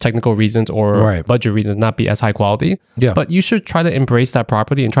whatever technical reasons or budget reasons, not be as high quality. Yeah. But you should try to embrace that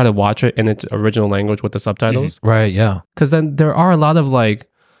property and try to watch it in its original language with the subtitles. Right, yeah. Because then there are a lot of like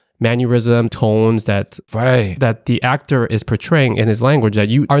mannerism, tones that the actor is portraying in his language that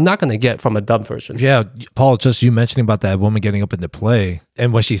you are not going to get from a dub version. Yeah, Paul, just you mentioning about that woman getting up in the play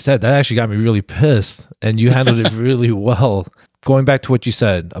and what she said, that actually got me really pissed. And you handled it really well. Going back to what you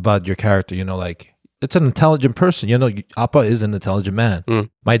said about your character, you know, like, it's an intelligent person. You know, Appa is an intelligent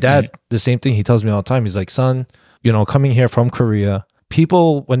man. My dad, the same thing he tells me all the time. He's like, son, you know, coming here from Korea,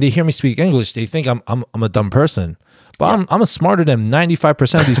 people, when they hear me speak English, they think I'm a dumb person. But I'm smarter than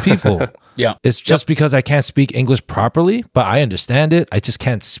 95% of these people. Yeah. It's just because I can't speak English properly, but I understand it. I just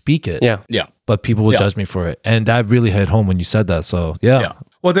can't speak it. Yeah. Yeah. But people will judge me for it. And that really hit home when you said that. So, yeah.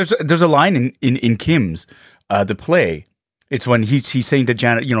 Well, there's a line in Kim's, the play. It's when he's saying to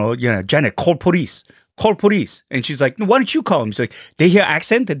Janet, Janet, call police. And she's like, why don't you call him? He's like, they hear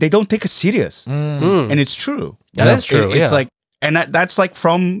accent, they don't take us serious. And it's true. That is true. It's like, and that's like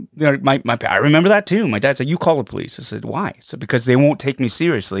from my I remember that too. My dad said, you call the police. I said, why? So because they won't take me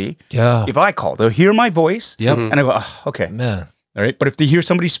seriously. Yeah. If I call, they'll hear my voice. Yep. And I go, oh, okay. Man. All right. But if they hear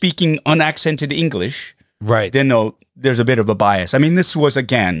somebody speaking unaccented English, right, then there's a bit of a bias. I mean, this was,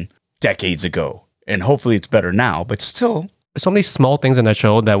 again, decades ago. And hopefully it's better now, but still. So many small things in that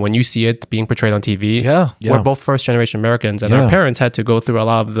show that when you see it being portrayed on TV, we're both first-generation Americans, and our parents had to go through a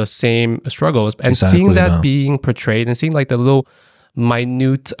lot of the same struggles. And seeing that being portrayed and seeing like the little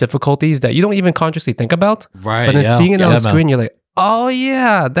minute difficulties that you don't even consciously think about, right? But then seeing it on the screen, you're like, oh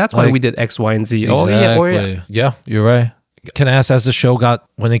yeah, that's why we did X, Y, and Z. Exactly. Oh yeah, you're right. Can I ask, as the show got,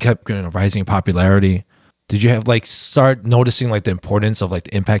 when they kept rising in popularity, did you have like start noticing like the importance of like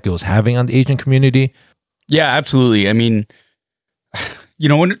the impact it was having on the Asian community? Yeah, absolutely. I mean,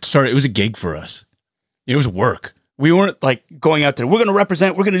 when it started, it was a gig for us. It was work. We weren't like going out there, we're going to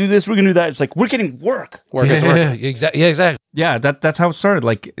represent, we're going to do this, we're going to do that. It's like, we're getting work. Work is work. Yeah, exactly. Yeah, that's how it started.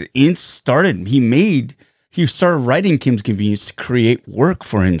 Like, Ince started, he started writing Kim's Convenience to create work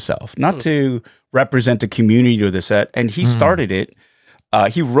for himself, not to represent a community or the set. And he started it.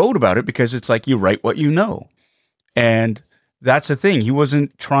 He wrote about it because it's like, you write what you know. And that's the thing. He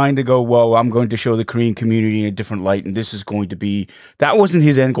wasn't trying to go, well, I'm going to show the Korean community in a different light, and this is going to be... That wasn't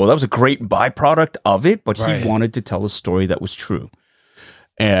his end goal. That was a great byproduct of it, but he wanted to tell a story that was true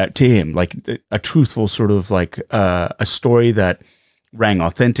to him, like a truthful sort of like a story that rang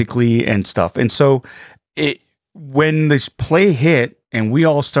authentically and stuff. And so when this play hit and we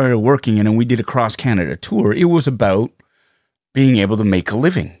all started working and we did a cross-Canada tour, it was about being able to make a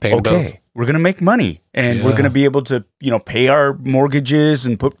living. Paying bills. We're going to make money and we're going to be able to, pay our mortgages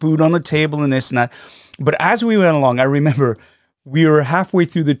and put food on the table and this and that. But as we went along, I remember we were halfway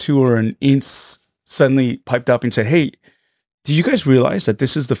through the tour and Ince suddenly piped up and said, hey, do you guys realize that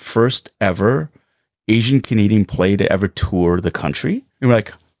this is the first ever Asian Canadian play to ever tour the country? And we're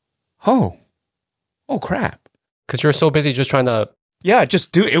like, oh crap. Because you're so busy just trying to... Yeah,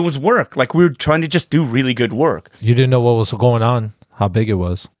 it was work. Like we were trying to just do really good work. You didn't know what was going on, how big it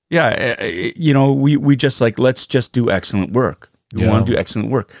was. Yeah, we just like, let's just do excellent work. We want to do excellent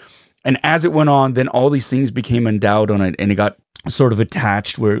work. And as it went on, then all these things became endowed on it, and it got sort of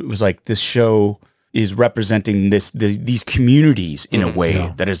attached where it was like, this show is representing these communities in a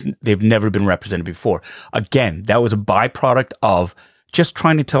way that they've never been represented before. Again, that was a byproduct of just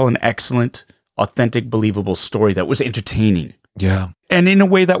trying to tell an excellent, authentic, believable story that was entertaining. Yeah. And in a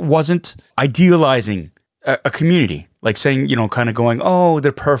way that wasn't idealizing a community, like saying, kind of going, oh,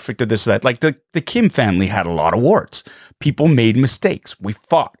 they're perfect or this or that. Like the Kim family had a lot of warts. People made mistakes. We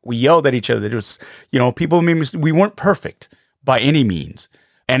fought. We yelled at each other. There was, people made mistakes. We weren't perfect by any means.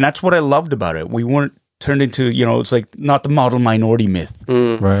 And that's what I loved about it. We weren't turned into, it's like not the model minority myth.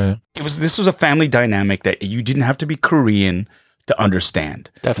 Right. This was a family dynamic that you didn't have to be Korean to understand.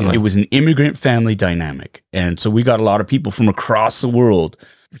 Definitely. It was an immigrant family dynamic. And so we got a lot of people from across the world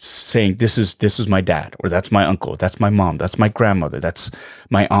saying, this is my dad, or that's my uncle, that's my mom, that's my grandmother, that's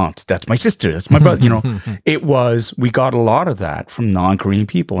my aunt, that's my sister, that's my brother. We got a lot of that from non-Korean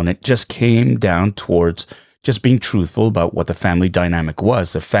people. And it just came down towards just being truthful about what the family dynamic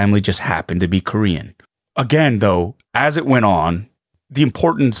was. The family just happened to be Korean. Again, though, as it went on, the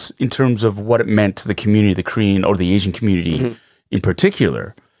importance in terms of what it meant to the community, the Korean or the Asian community in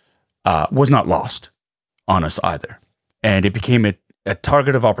particular, was not lost on us either. And it became a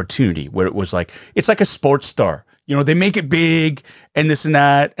target of opportunity where it was like, it's like a sports star. You know, they make it big and this and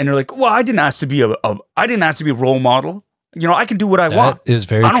that. And they're like, well, I didn't ask to be I didn't ask to be a role model. You know, I can do what I want. That is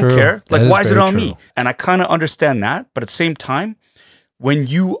very true. I don't care. Like, why is it on me? And I kind of understand that. But at the same time, when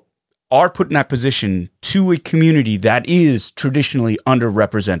you are put in that position to a community that is traditionally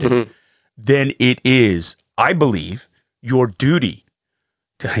underrepresented, then it is, I believe, your duty.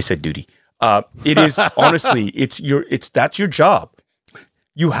 I said duty. It is honestly, that's your job.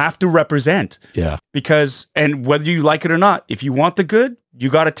 You have to represent. Yeah. Because, and whether you like it or not, if you want the good, you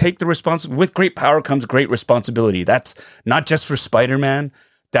got to take the responsibility. With great power comes great responsibility. That's not just for Spider-Man.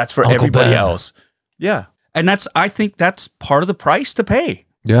 That's for everybody else. Yeah. And I think that's part of the price to pay.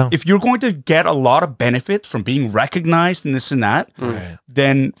 Yeah. If you're going to get a lot of benefits from being recognized and this and that,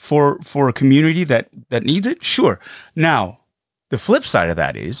 then for a community that needs it, sure. Now, the flip side of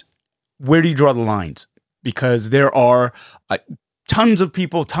that is, where do you draw the lines? Because there are tons of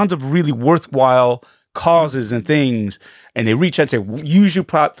people, tons of really worthwhile causes and things, and they reach out and say, use your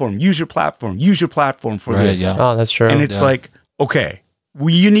platform for this. Yeah. Oh, that's true. And it's like, okay,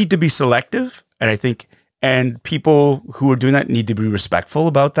 you need to be selective. And I think, and people who are doing that need to be respectful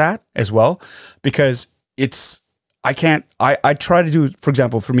about that as well, because I try to do, for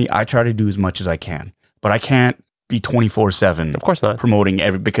example, for me, I try to do as much as I can, but I can't be 24/7. Of course not.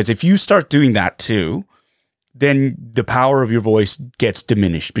 Promoting because if you start doing that too, then the power of your voice gets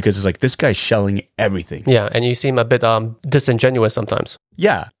diminished, because it's like, this guy's shelling everything. Yeah, and you seem a bit disingenuous sometimes.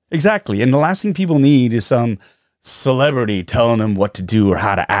 Yeah, exactly. And the last thing people need is some celebrity telling them what to do or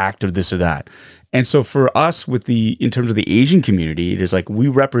how to act or this or that. And so for us, in terms of the Asian community, it is like, we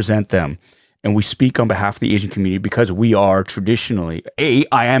represent them and we speak on behalf of the Asian community, because we are traditionally, I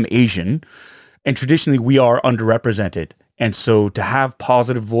am Asian, and traditionally we are underrepresented. And so to have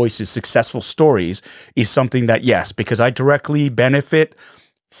positive voices, successful stories is something that, yes, because I directly benefit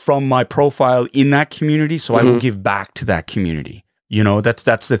from my profile in that community, so I will give back to that community. You know, that's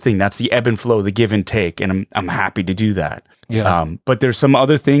the thing. That's the ebb and flow, the give and take, and I'm happy to do that. Yeah. But there's some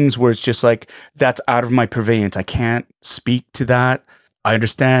other things where it's just like, that's out of my purveyance. I can't speak to that. I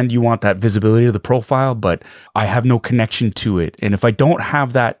understand you want that visibility of the profile, but I have no connection to it. And if I don't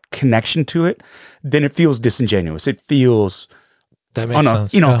have that connection to it, then it feels disingenuous. It feels that makes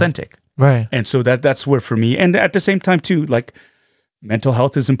sense. Inauthentic. Yeah. Right. And so that's where, for me, and at the same time too, like, mental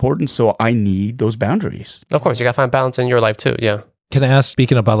health is important. So I need those boundaries. Of course, you got to find balance in your life too. Yeah. Can I ask,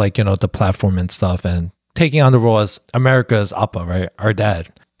 speaking about like, the platform and stuff and taking on the role as America's Appa, right? Our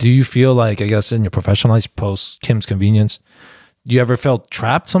dad. Do you feel like, I guess, in your professional life post Kim's Convenience, you ever felt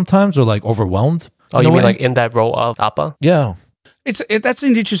trapped sometimes or like overwhelmed? Oh, you mean like in that role of Appa? Yeah. That's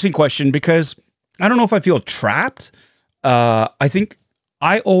an interesting question, because I don't know if I feel trapped. I think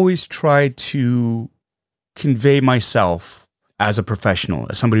I always try to convey myself as a professional,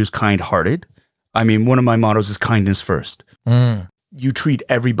 as somebody who's kind-hearted. I mean, one of my mottos is kindness first. You treat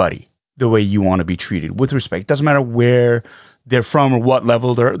everybody the way you want to be treated, with respect. It doesn't matter where they're from or what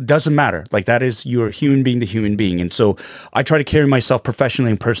level doesn't matter. Like, that is, you're a human being to human being. And so I try to carry myself professionally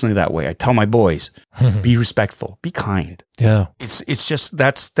and personally that way. I tell my boys, be respectful, be kind. Yeah. It's just,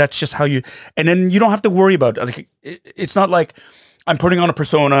 that's just how you, and then you don't have to worry about it. Like, it's not like I'm putting on a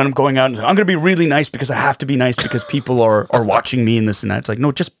persona and I'm going out and I'm going to be really nice because I have to be nice because people are watching me and this and that. It's like,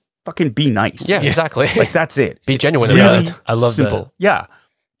 no, just fucking be nice. Yeah, exactly. Like, that's it. Be genuine really about it. I love simple. that. Yeah.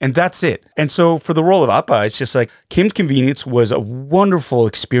 And that's it. And so for the role of Appa, it's just like, Kim's Convenience was a wonderful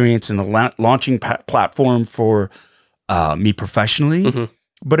experience and a launching platform for me professionally.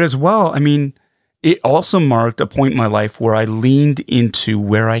 But as well, I mean, it also marked a point in my life where I leaned into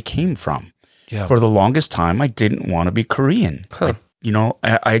where I came from. Yeah. For the longest time, I didn't want to be Korean. Huh.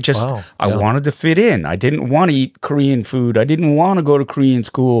 I wanted to fit in. I didn't want to eat Korean food. I didn't want to go to Korean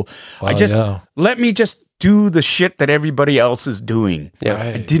school. Let me just do the shit that everybody else is doing. Yeah.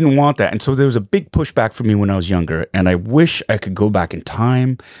 I didn't want that. And so there was a big pushback for me when I was younger. And I wish I could go back in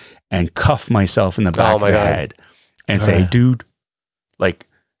time and cuff myself in the back of the head and say, dude, like,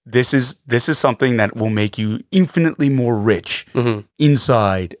 this is something that will make you infinitely more rich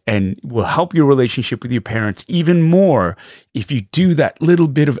inside and will help your relationship with your parents even more if you do that little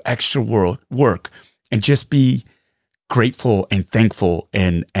bit of extra work and just be grateful and thankful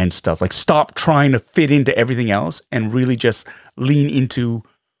and stuff. Like, stop trying to fit into everything else and really just lean into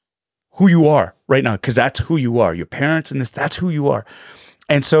who you are right now, because that's who you are. Your parents and that's who you are.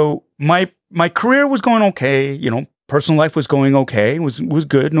 And so my career was going okay, personal life was going okay, was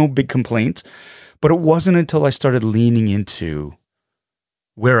good, no big complaints. But it wasn't until I started leaning into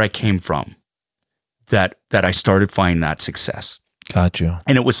where I came from that I started finding that success. Got you.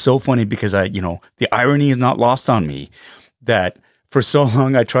 And it was so funny because the irony is not lost on me that for so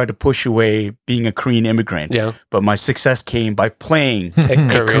long I tried to push away being a Korean immigrant. Yeah. But my success came by playing a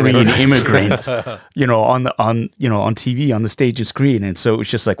Korean immigrant, on TV, on the stage and screen. And so it was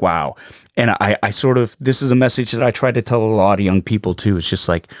just like, wow. And I sort of, this is a message that I try to tell a lot of young people too. It's just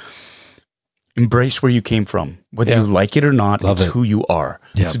like, embrace where you came from, whether you like it or not. It's who you are.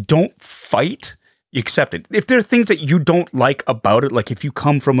 Yeah. So don't fight. You accept it. If there are things that you don't like about it, like if you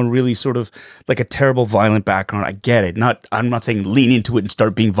come from a really sort of like a terrible violent background, I get it. I'm not saying lean into it and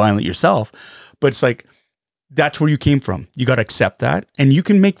start being violent yourself, but it's like, that's where you came from. You got to accept that, and you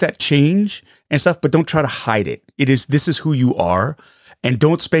can make that change and stuff, but don't try to hide it. This is who you are, and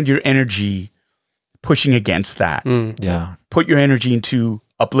don't spend your energy pushing against that. Yeah. Put your energy into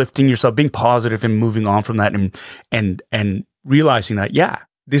uplifting yourself, being positive and moving on from that, and realizing that,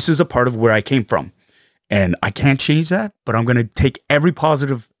 this is a part of where I came from. And I can't change that, but I'm going to take every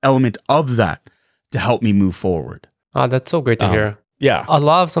positive element of that to help me move forward. That's so great to hear. Yeah. A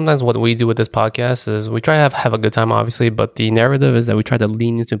lot of sometimes what we do with this podcast is we try to have a good time, obviously, but the narrative is that we try to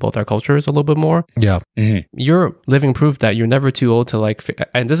lean into both our cultures a little bit more. Yeah. Mm-hmm. You're living proof that you're never too old to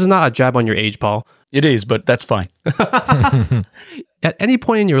and this is not a jab on your age, Paul. It is, but that's fine. At any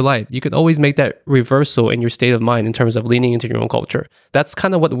point in your life, you can always make that reversal in your state of mind in terms of leaning into your own culture. That's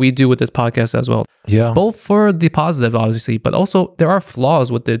kind of what we do with this podcast as well. Yeah. Both for the positive, obviously, but also there are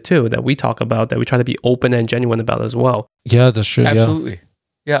flaws with it too that we talk about, that we try to be open and genuine about as well. Yeah, that's true. Absolutely.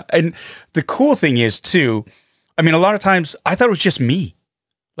 Yeah. And the cool thing is too, I mean, a lot of times I thought it was just me.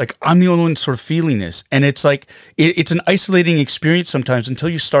 Like I'm the only one sort of feeling this. And it's like, it's an isolating experience sometimes until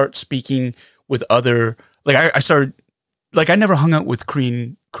you start speaking with other, like I started, like I never hung out with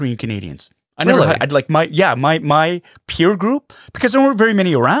Korean Canadians. I never had like my peer group, because there weren't very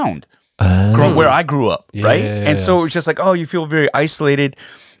many around where I grew up, right? And so it was just like, oh, you feel very isolated.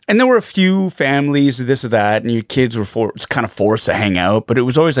 And there were a few families, this or that, and your kids were kind of forced to hang out, but it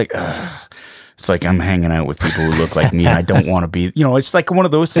was always like, it's like I'm hanging out with people who look like me. And I don't want to be, it's like one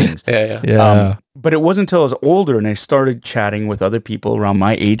of those things. But it wasn't until I was older and I started chatting with other people around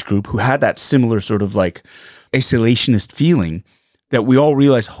my age group who had that similar sort of like isolationist feeling that we all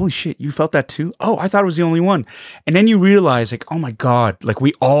realized, holy shit, you felt that too? Oh, I thought I was the only one. And then you realize like, oh my God, like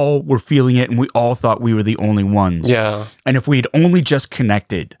we all were feeling it and we all thought we were the only ones. Yeah. And if we had only just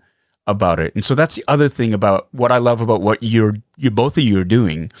connected about it. And so that's the other thing about what I love about what you both of you are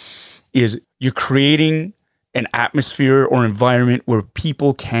doing is you're creating an atmosphere or environment where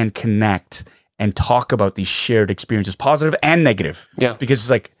people can connect and talk about these shared experiences, positive and negative. Yeah. Because it's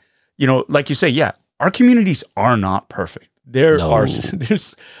like, like you say, our communities are not perfect. We have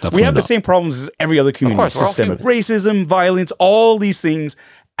the same problems as every other community. Of course, systemic racism, violence, all these things.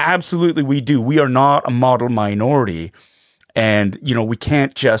 Absolutely, we do. We are not a model minority. And, we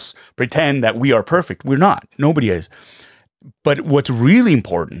can't just pretend that we are perfect. We're not. Nobody is. But what's really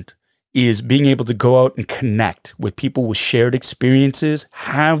important is being able to go out and connect with people with shared experiences,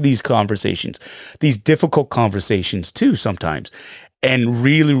 have these conversations, these difficult conversations too sometimes, and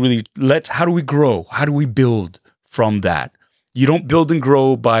really, really how do we grow? How do we build from that? You don't build and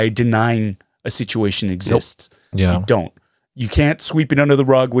grow by denying a situation exists. Nope. Yeah. You don't. You can't sweep it under the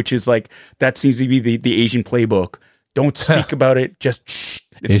rug, which is like, that seems to be the Asian playbook. Don't speak about it. Just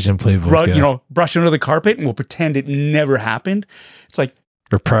Asian playbook. Brush under the carpet and we'll pretend it never happened. It's like,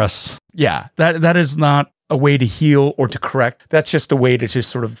 repress. Yeah, that is not a way to heal or to correct. That's just a way to just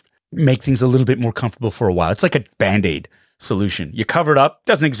sort of make things a little bit more comfortable for a while. It's like a Band-Aid solution. You cover it up,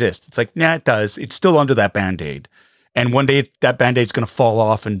 doesn't exist. It's like, it does. It's still under that Band-Aid. And one day that Band-Aid's going to fall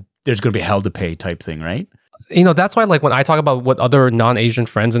off and there's going to be hell to pay type thing, right? That's why like when I talk about what other non-Asian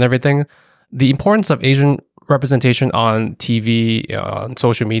friends and everything, the importance of Asian representation on TV, on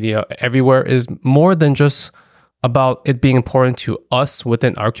social media, everywhere is more than just about it being important to us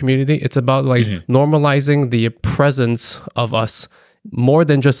within our community. It's about like normalizing the presence of us more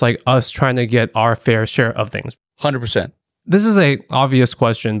than just like us trying to get our fair share of things. 100%. This is a obvious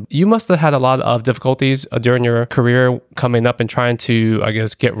question. You must have had a lot of difficulties during your career coming up and trying to, I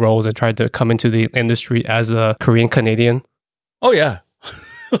guess, get roles and try to come into the industry as a Korean Canadian. Oh yeah.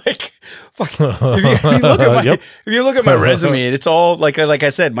 Like, fuck. If you look at my resume, it's all like I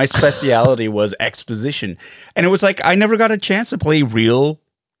said, my speciality was exposition, and it was like I never got a chance to play real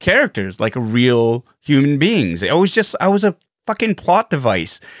characters, like real human beings. I was a fucking plot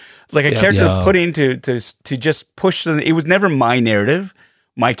device, like a character put in to just push. It was never my narrative,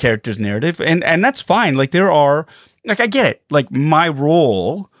 my character's narrative, and that's fine. Like there are, like I get it. Like my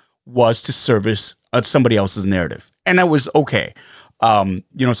role was to service somebody else's narrative, and that was okay. So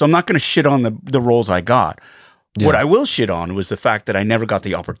I'm not going to shit on the roles I got, What I will shit on was the fact that I never got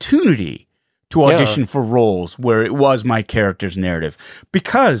the opportunity to audition for roles where it was my character's narrative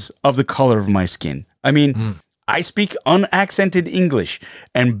because of the color of my skin. I mean, I speak unaccented English,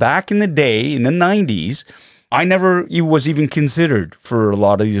 and back in the day, in the 90s, I never was even considered for a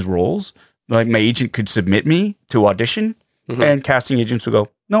lot of these roles. Like, my agent could submit me to audition, and casting agents would go,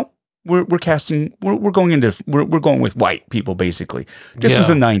 no, we're casting, we're going with white people, basically. This was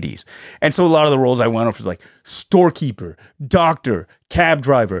the 90s. And so a lot of the roles I went off was like storekeeper, doctor, cab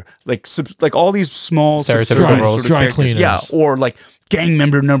driver, like all these small stereotypical roles, sort of dry cleaners. Yeah, or like gang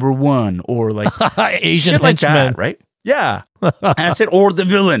member number 1, or like Asian shit like henchman. that, right? Yeah. And I said, or the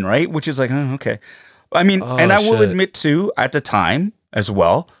villain, right? Which is like, oh, okay. I mean, and I will admit too, at the time as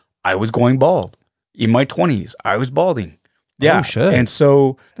well, I was going bald. In my 20s, I was balding. Yeah. Oh, shit. And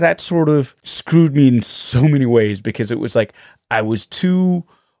so that sort of screwed me in so many ways, because it was like I was too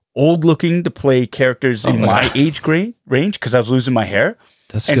old looking to play characters in my age range because I was losing my hair.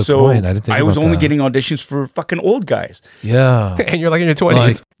 That's a good point. I didn't think I was about only that. getting auditions for fucking old guys. Yeah. And you're like in your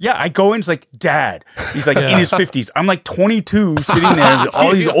 20s. Yeah, I go in, it's like, Dad. He's like in his 50s. I'm like 22 sitting there with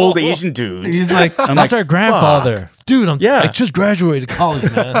all these old Asian dudes. He's like, I'm that's like, our grandfather. fuck. Dude, I just graduated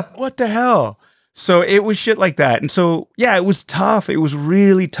college, man. What the hell? So it was shit like that. And so, yeah, it was tough. It was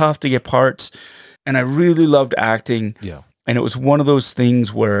really tough to get parts. And I really loved acting. Yeah. And it was one of those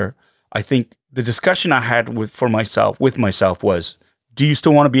things where I think the discussion I had with myself was, do you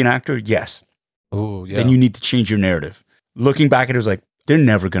still want to be an actor? Yes. Oh, yeah. Then you need to change your narrative. Looking back at it, was like, they're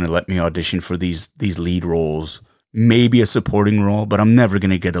never going to let me audition for these lead roles. Maybe a supporting role, but I'm never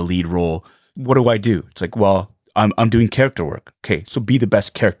going to get a lead role. What do I do? It's like, well, I'm doing character work. Okay, so be the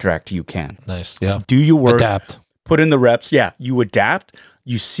best character actor you can. Nice. Yeah. Do your work. Adapt. Put in the reps. Yeah, you adapt.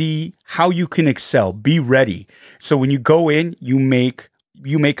 You see how you can excel. Be ready. So when you go in, you make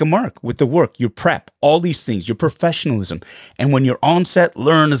a mark with the work, your prep, all these things, your professionalism. And when you're on set,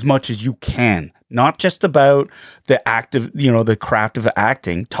 learn as much as you can. Not just about the active, the craft of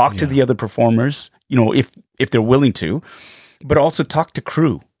acting. Talk to the other performers, if they're willing to, but also talk to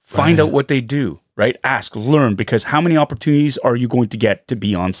crew. Find out what they do, right? Ask, learn, because how many opportunities are you going to get to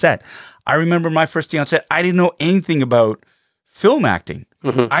be on set? I remember my first day on set, I didn't know anything about film acting.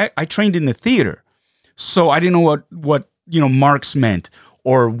 I trained in the theater. So I didn't know what marks meant,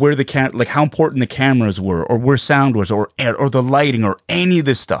 or where how important the cameras were, or where sound was, or the lighting, or any of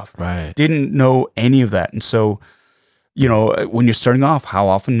this stuff. Right. Didn't know any of that. And so, when you're starting off, how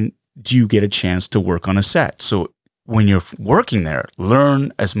often do you get a chance to work on a set? So when you're working there,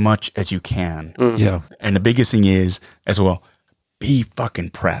 learn as much as you can. Yeah. And the biggest thing is, as well, be fucking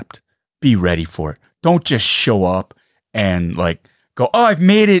prepped. Be ready for it. Don't just show up and like go, oh, I've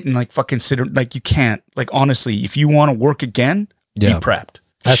made it, and like fucking sit. Like, you can't. Like, honestly, if you want to work again, be prepped.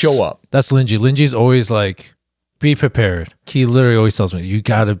 Show up. That's Linji. Linji's always like, be prepared. He literally always tells me, you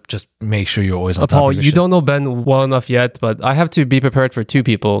got to just make sure you're always on top Paul, of your you shit. don't know Ben well enough yet, but I have to be prepared for two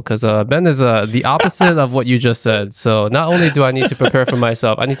people, because Ben is the opposite of what you just said. So not only do I need to prepare for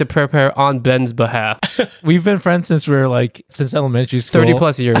myself, I need to prepare on Ben's behalf. We've been friends since elementary school. 30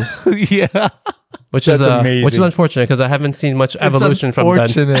 plus years. Yeah. Which That's is amazing. which is unfortunate, because I haven't seen much evolution from Ben.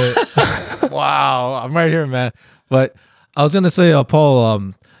 Unfortunate. Wow. I'm right here, man. But I was going to say,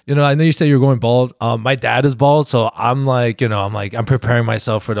 Paul, I know you said you were going bald. My dad is bald, so I'm like, I'm preparing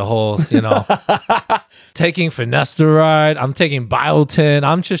myself for the whole, taking finasteride. I'm taking biotin.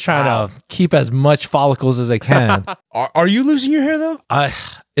 I'm just trying to keep as much follicles as I can. Are you losing your hair though?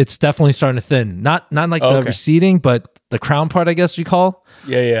 It's definitely starting to thin. Not like the receding, but the crown part, I guess you call.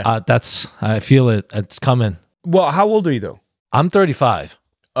 Yeah. I feel it. It's coming. Well, how old are you though? I'm 35.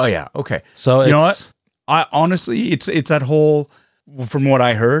 Oh yeah. Okay. So you know what? I honestly, it's that whole. From what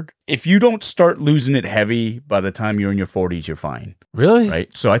I heard, if you don't start losing it heavy by the time you're in your 40s, you're fine. Really?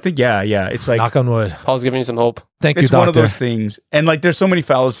 Right. So I think, yeah. It's like, knock on wood. Paul's giving you some hope. Thank you, it's doctor. one of those things. And like, there's so many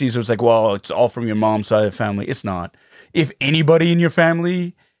fallacies. It's like, well, it's all from your mom's side of the family. It's not. If anybody in your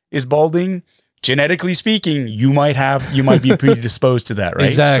family is balding, genetically speaking, you might be predisposed to that, right?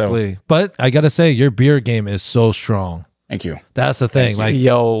 Exactly. So, but I got to say, your beard game is so strong. thank you. That's the thing. Like,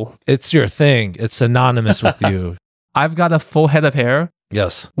 Yo, it's your thing. It's synonymous with you. I've got a full head of hair,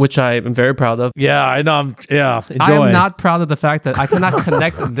 Yes. which I am very proud of. Yeah, I know. I am not proud of the fact that I cannot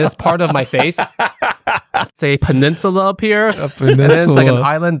connect this part of my face. It's a peninsula up here, and then it's like an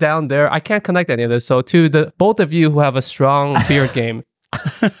island down there. I can't connect any of this. So to the both of you who have a strong beard game,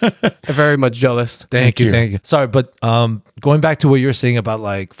 I'm very much jealous. Thank you. Sorry, but going back to what you were saying about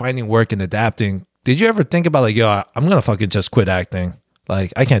like finding work and adapting, did you ever think about like, yo, I'm gonna fucking just quit acting?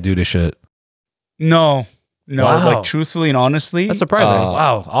 Like, I can't do this shit. No, No, Wow. like truthfully and honestly. That's surprising.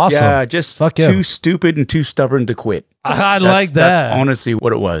 Wow, awesome. Yeah, just Fuck yeah. too stupid and too stubborn to quit. I like that. That's honestly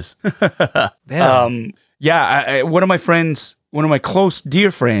what it was. Damn. One of my close,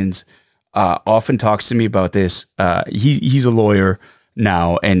 dear friends, often talks to me about this. He's a lawyer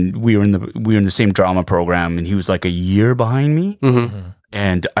now, and we were in the same drama program, and he was like a year behind me.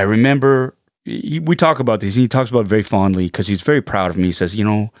 And I remember we talk about this. He talks about it very fondly because he's very proud of me. He says,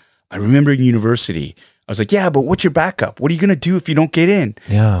 I remember in university, I was like, yeah, but what's your backup? What are you going to do if you don't get in?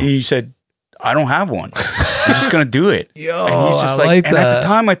 Yeah. And he said, I don't have one. I'm just going to do it. Yo, and he's just I like and that. at the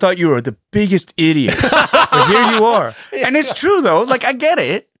time I thought you were the biggest idiot. But here you are. And it's true though. Like I get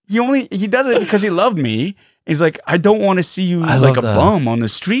it. He does it because he loved me. He's like, I don't want to see you like a bum on the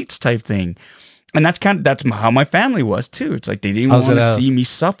streets type thing. And that's how my family was too. It's like they didn't want to see me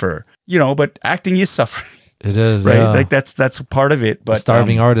suffer. But acting is suffering. It is, right? yeah. Like that's part of it. But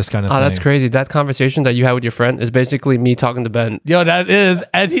starving artist kind of thing. That's crazy. That conversation that you had with your friend is basically me talking to Ben. Yo, that is.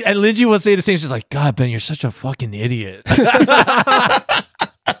 And Lindsay would say the same. She's like, God, Ben, you're such a fucking idiot.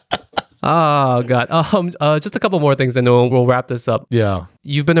 Oh God. Just a couple more things, and then we'll wrap this up. Yeah.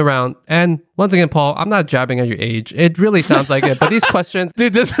 You've been around, and once again, Paul, I'm not jabbing at your age. It really sounds like it, but these questions,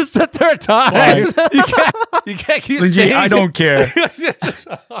 Dude, this is the third time. You can't keep Lindsay, saying I don't care.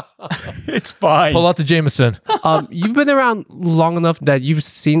 It's fine. Pull out the Jameson. you've been around long enough that you've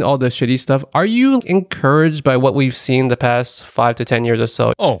seen all the shitty stuff. Are you encouraged by what we've seen the past 5 to 10 years or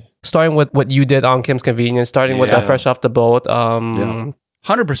so? Oh, Starting with what you did on Kim's Convenience, starting with Fresh Off the Boat.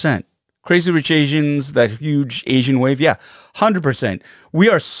 100%. Crazy Rich Asians, that huge Asian wave. Yeah, 100%. We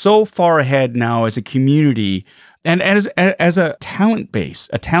are so far ahead now as a community and as a talent base,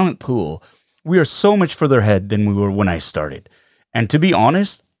 a talent pool. We are so much further ahead than we were when I started. And to be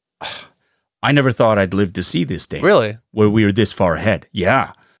honest, I never thought I'd live to see this day. Really? Where we are this far ahead.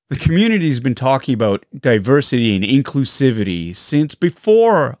 Yeah. The community has been talking about diversity and inclusivity since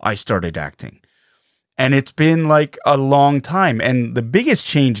before I started acting. And it's been like a long time. And the biggest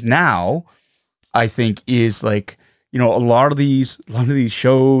change now, I think, is like, a lot of these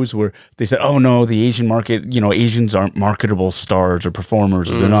shows where they said, oh no, the Asian market, Asians aren't marketable stars or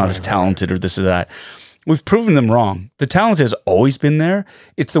performers, or they're not as talented or this or that. We've proven them wrong. The talent has always been there.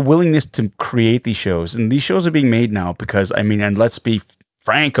 It's the willingness to create these shows. And these shows are being made now because, and let's be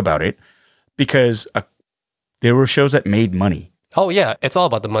frank about it, because there were shows that made money. Oh yeah, it's all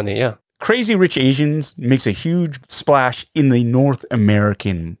about the money, yeah. Crazy Rich Asians makes a huge splash in the North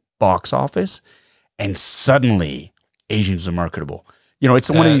American box office, and suddenly Asians are marketable.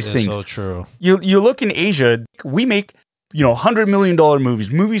 It's one of these things. So true. You look in Asia, we make $100 million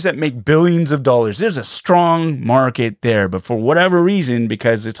movies that make billions of dollars. There's a strong market there, but for whatever reason,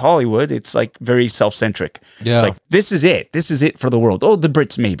 because it's Hollywood, it's like very self-centric. Yeah. It's like this is it for the world. Oh, the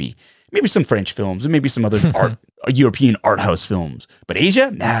Brits maybe some French films, and maybe some other European art house films. But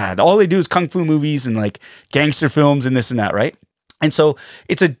Asia, nah, all they do is kung fu movies and like gangster films and this and that, right? And so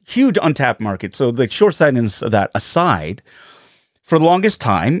it's a huge untapped market. So the short-sightedness of that aside, for the longest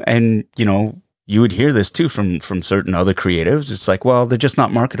time, and you would hear this too from certain other creatives, it's like, well, they're just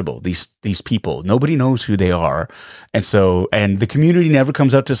not marketable. These people, nobody knows who they are. And the community never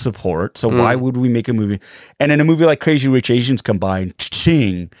comes out to support. So why would we make a movie? And in a movie like Crazy Rich Asians come by and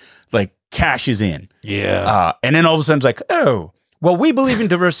ching, like cash is in. Yeah. And then all of a sudden it's like, oh, well, we believe in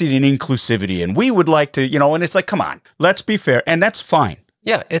diversity and inclusivity, and we would like to, and it's like, come on, let's be fair. And that's fine.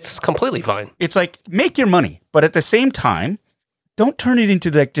 Yeah, it's completely fine. It's like, make your money. But at the same time, don't turn it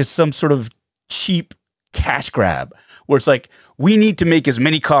into like just some sort of cheap cash grab where it's like, we need to make as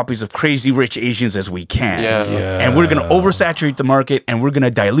many copies of Crazy Rich Asians as we can. Yeah. And we're going to oversaturate the market, and we're going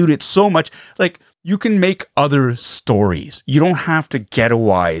to dilute it so much. Like, you can make other stories. You don't have to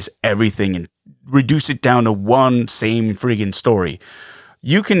ghettoize everything and reduce it down to one same friggin' story.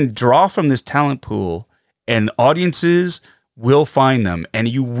 You can draw from this talent pool, and audiences will find them, and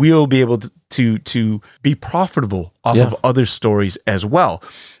you will be able to be profitable off of other stories as well.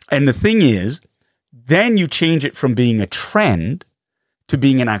 And the thing is, then you change it from being a trend to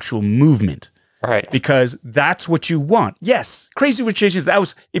being an actual movement. Right. Because that's what you want. Yes, Crazy Rich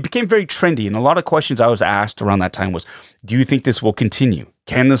Asians, it became very trendy. And a lot of questions I was asked around that time was, do you think this will continue?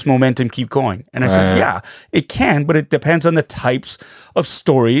 Can this momentum keep going? And I said, yeah, it can, but it depends on the types of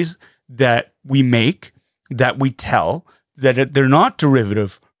stories that we make, that we tell, that they're not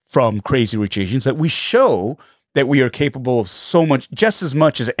derivative from Crazy Rich Asians, that we show that we are capable of so much, just as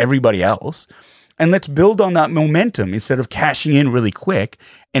much as everybody else. And let's build on that momentum instead of cashing in really quick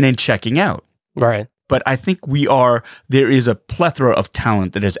and then checking out. Right. But I think there is a plethora of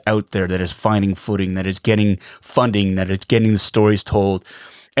talent that is out there, that is finding footing, that is getting funding, that is getting the stories told.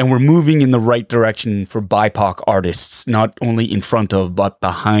 And we're moving in the right direction for BIPOC artists, not only in front of, but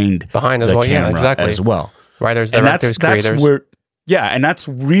behind as the well. camera Yeah, exactly. as well. Writers, And directors, creators. that's where, yeah, and that's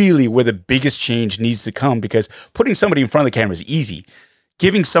really where the biggest change needs to come, because putting somebody in front of the camera is easy.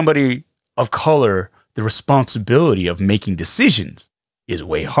 Giving somebody of color the responsibility of making decisions is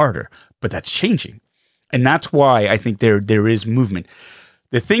way harder, but that's changing. And that's why I think there is movement.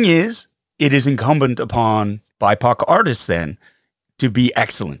 The thing is, it is incumbent upon BIPOC artists then to be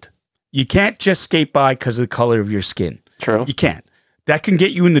excellent. You can't just skate by because of the color of your skin. True. You can't. That can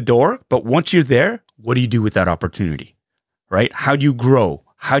get you in the door, but once you're there, what do you do with that opportunity? Right? How do you grow?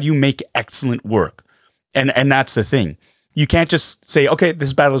 How do you make excellent work? And that's the thing. You can't just say, okay,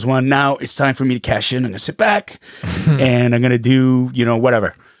 this battle is won. Now it's time for me to cash in. I'm going to sit back and I'm going to do,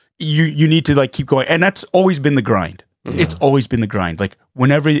 whatever. You need to keep going. And that's always been the grind. It's always been the grind. Like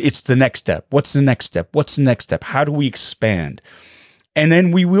whenever it's the next step, what's the next step? What's the next step? How do we expand? And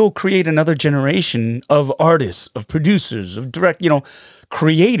then we will create another generation of artists, of producers, of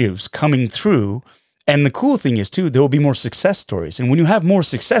creatives coming through. And the cool thing is too, there will be more success stories. And when you have more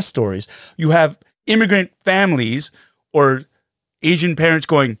success stories, you have immigrant families or Asian parents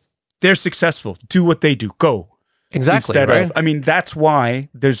going, they're successful, do what they do, go. Exactly. That's why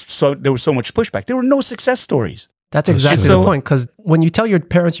there was so much pushback. There were no success stories. That's exactly the point. Because when you tell your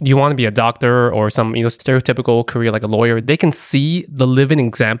parents you want to be a doctor or some stereotypical career like a lawyer, they can see the living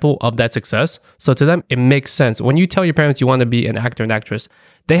example of that success. So to them, it makes sense. When you tell your parents you want to be an actor and actress,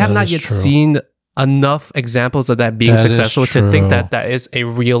 they have not yet seen enough examples of that being successful to think that is a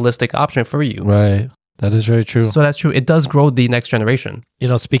realistic option for you. Right. That is very true. So that's true. It does grow the next generation.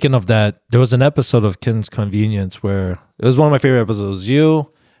 Speaking of that, there was an episode of Kim's Convenience where it was one of my favorite episodes.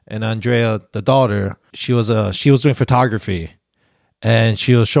 You and Andrea, the daughter, she was doing photography, and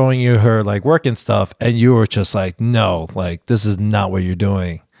she was showing you her work and stuff, and you were just like, no, this is not what you're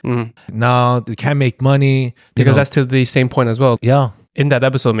doing. No, you can't make money because that's to the same point as well. Yeah. In that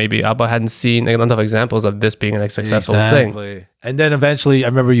episode, maybe Abba hadn't seen enough examples of this being a successful thing. And then eventually, I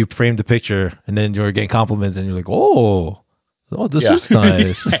remember you framed the picture, and then you were getting compliments, and you're like, "Oh, this is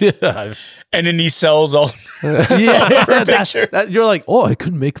nice." Yeah. And then he sells all. Picture. You're like, "Oh, I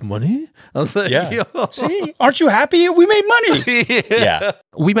could make money." I was like, "Yeah, see, aren't you happy? We made money." Yeah.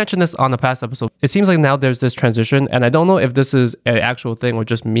 We mentioned this on the past episode. It seems like now there's this transition, and I don't know if this is an actual thing or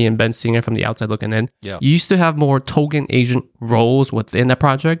just me and Ben seeing it from the outside looking in. Yeah. You used to have more token Asian roles within that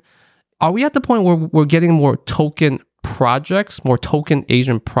project. Are we at the point where we're getting more token projects, more token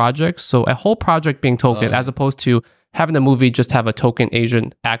Asian projects? So a whole project being token as opposed to having the movie just have a token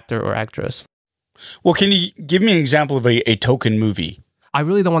Asian actor or actress. Well, can you give me an example of a token movie? I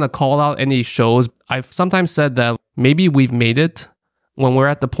really don't want to call out any shows. I've sometimes said that maybe we've made it when we're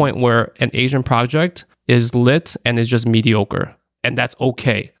at the point where an Asian project is lit and is just mediocre. And that's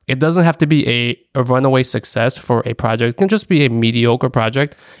okay. It doesn't have to be a runaway success for a project. It can just be a mediocre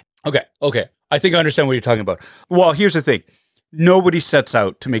project. Okay. I think I understand what you're talking about. Well, here's the thing. Nobody sets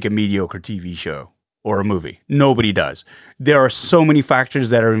out to make a mediocre TV show or a movie. Nobody does. There are so many factors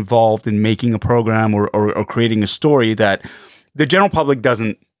that are involved in making a program or creating a story that the general public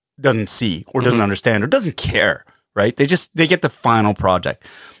doesn't see or doesn't understand or doesn't care, right? They get the final project.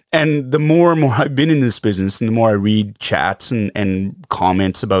 And the more and more I've been in this business and the more I read chats and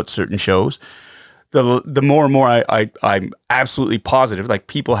comments about certain shows, the more and more I'm absolutely positive,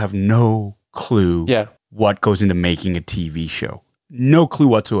 people have no clue what goes into making a TV show. No clue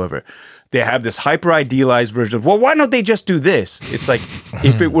whatsoever. They have this hyper idealized version of, well, why don't they just do this? It's like,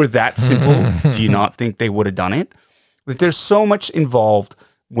 if it were that simple, do you not think they would have done it? But there's so much involved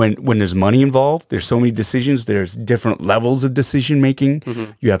when there's money involved. There's so many decisions. There's different levels of decision making.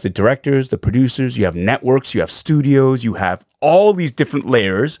 You have the directors, the producers, you have networks, you have studios, you have all these different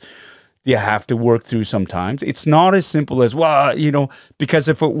layers you have to work through sometimes. It's not as simple as, well, because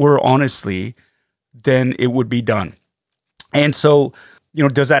if it were honestly, then it would be done. And so,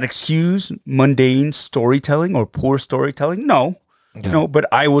 does that excuse mundane storytelling or poor storytelling? No. No, but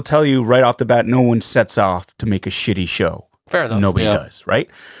I will tell you right off the bat, no one sets off to make a shitty show. Fair enough. Nobody does, right?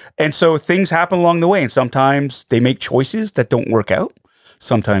 And so things happen along the way, and sometimes they make choices that don't work out.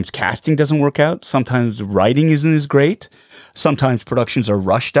 Sometimes casting doesn't work out. Sometimes writing isn't as great. Sometimes productions are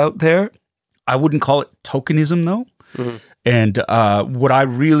rushed out there. I wouldn't call it tokenism, though. And what I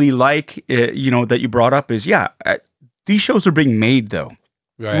really like, that you brought up is, these shows are being made, though,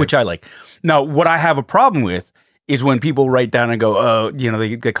 which I like. Now, what I have a problem with is when people write down and go,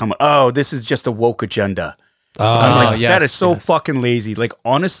 they come, this is just a woke agenda. I'm like, that is so fucking lazy.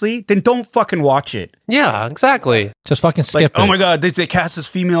 Honestly, then don't fucking watch it. Yeah, exactly. Just fucking skip it. Oh my God, they cast this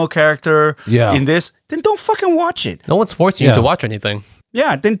female character in this. Then don't fucking watch it. No one's forcing you to watch anything.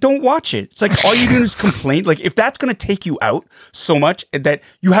 Yeah, then don't watch it. It's like all you do is complain. Like if that's going to take you out so much that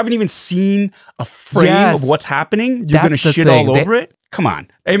you haven't even seen a frame of what's happening, you're going to shit all over it. Come on.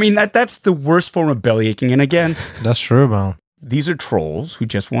 I mean, that's the worst form of belly aching. And again, that's true, man. These are trolls who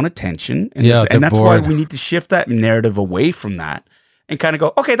just want attention. And, and that's bored. why we need to shift that narrative away from that and kind of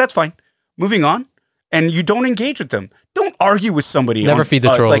go, okay, that's fine. Moving on. And you don't engage with them. Don't argue with somebody. Never feed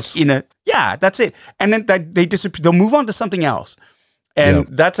the trolls. That's it. And then they disappear. They'll move on to something else. And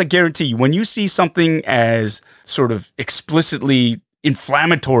that's a guarantee. When you see something as sort of explicitly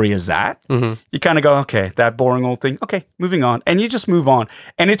inflammatory as that, you kind of go, okay, that boring old thing. Okay, moving on. And you just move on.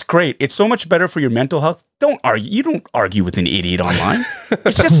 And it's great. It's so much better for your mental health. Don't argue. You don't argue with an idiot online.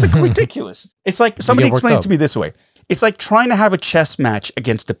 It's just like ridiculous. It's like somebody explained it to me this way. It's like trying to have a chess match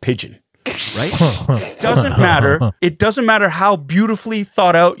against a pigeon. Right? It doesn't matter. It doesn't matter how beautifully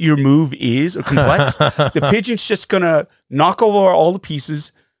thought out your move is or complex. The pigeon's just gonna knock over all the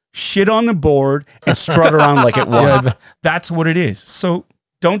pieces, shit on the board, and strut around like it won. That's what it is. So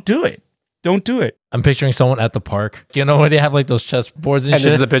don't do it. Don't do it. I'm picturing someone at the park. You know, where they have like those chess boards and shit.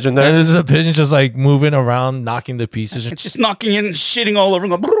 There's a pigeon there. And there's a pigeon just like moving around, knocking the pieces. It's just knocking in and shitting all over and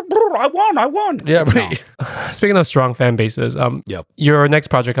going, brr, brr, I won. Yeah, like, right. No. Speaking of strong fan bases, your next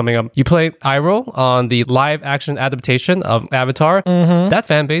project coming up, you play Iroh on the live action adaptation of Avatar. That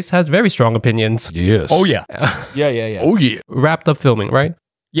fan base has very strong opinions. Yes. Oh, yeah. Yeah. Oh, yeah. Wrapped up filming, right?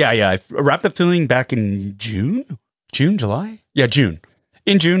 Yeah. I wrapped up filming back in June, July? Yeah, June.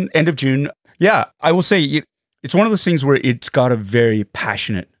 In June, end of June. Yeah, I will say it's one of those things where it's got a very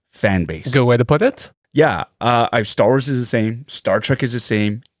passionate fan base. Good way to put it. Yeah, Star Wars is the same. Star Trek is the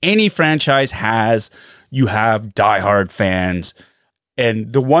same. Any franchise you have diehard fans.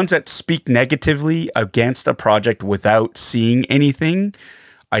 And the ones that speak negatively against a project without seeing anything,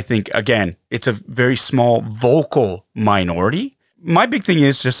 I think, again, it's a very small vocal minority. My big thing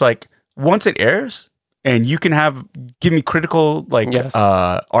is just like, once it airs, and you can give me critical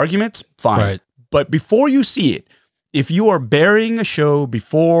arguments, fine. Right. But before you see it, if you are burying a show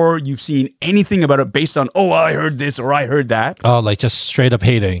before you've seen anything about it based on, oh, I heard this or I heard that. Oh, like just straight up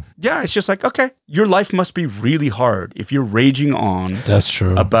hating. Yeah, it's just like, okay, your life must be really hard if you're raging on That's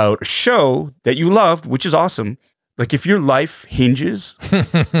true. about a show that you loved, which is awesome. Like if your life hinges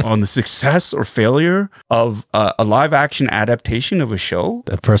on the success or failure of a live action adaptation of a show,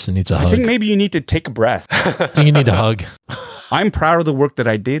 that person needs a hug. I think maybe you need to take a breath. I think you need a hug. I'm proud of the work that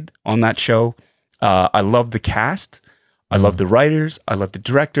I did on that show. I love the cast. I love the writers. I love the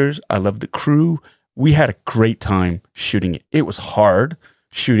directors. I love the crew. We had a great time shooting it. It was hard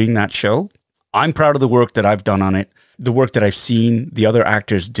shooting that show. I'm proud of the work that I've done on it. The work that I've seen the other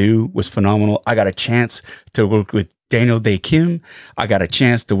actors do was phenomenal. I got a chance to work with Daniel Day Kim. I got a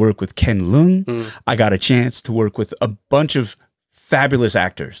chance to work with Ken Leung. I got a chance to work with a bunch of fabulous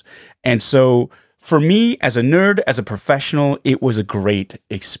actors. And so for me, as a nerd, as a professional, it was a great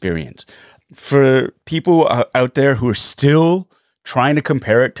experience. For people out there who are still trying to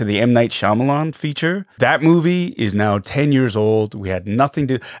compare it to the M. Night Shyamalan feature, that movie is now 10 years old. We had nothing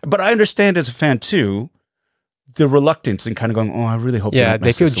to... But I understand as a fan, too, the reluctance and kind of going, oh, I really hope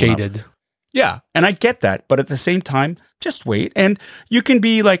they feel jaded. Yeah, and I get that. But at the same time, just wait. And you can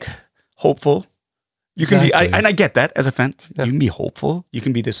be, like, hopeful. You can be... and I get that as a fan. Yeah. You can be hopeful. You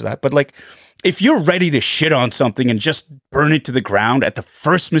can be this or that. But, like... If you're ready to shit on something and just burn it to the ground at the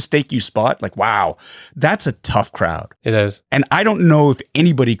first mistake you spot, like, wow, that's a tough crowd. It is. And I don't know if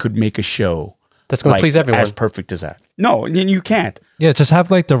anybody could make a show that's going to please everyone as perfect as that. No, you can't. Yeah, just have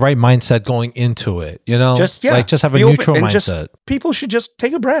like the right mindset going into it, you know? Just have a neutral mindset. People should just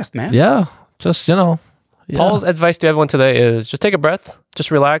take a breath, man. Yeah, just, you know. Yeah. Paul's advice to everyone today is just take a breath, just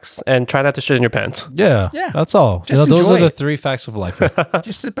relax, and try not to shit in your pants. Yeah, that's all. Just those are the 3 facts of life.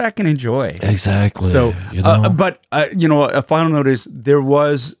 Just sit back and enjoy. Exactly. So, a final note is there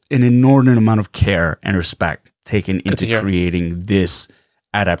was an inordinate amount of care and respect taken into creating this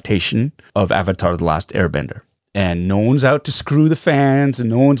adaptation of Avatar: The Last Airbender. And no one's out to screw the fans, and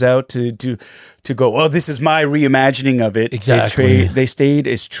no one's out to go, oh, this is my reimagining of it. Exactly. They stayed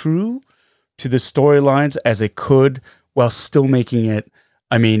as true to the storylines as they could while still making it.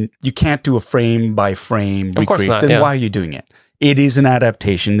 I mean, you can't do a frame by frame recreation. Then why are you doing it? It is an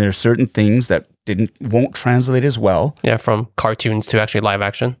adaptation. There are certain things that won't translate as well. Yeah, from cartoons to actually live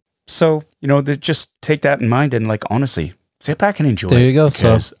action. So, just take that in mind and, like, honestly, sit back and enjoy it. There you go.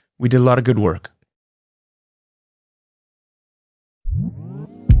 Because we did a lot of good work.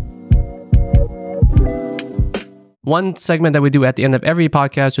 One segment that we do at the end of every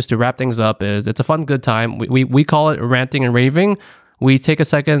podcast just to wrap things up is it's a fun, good time. We call it ranting and raving. we take a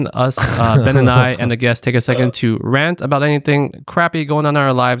second, Ben and I and the guests take a second to rant about anything crappy going on in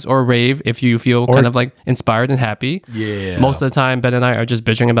our lives, or rave if you feel kind of like inspired and happy. Yeah. Most of the time, Ben and I are just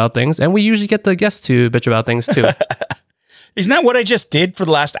bitching about things, and we usually get the guests to bitch about things too. Isn't that what I just did for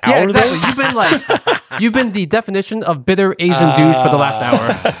the last hour? Yeah, exactly. You've been the definition of bitter Asian dude for the last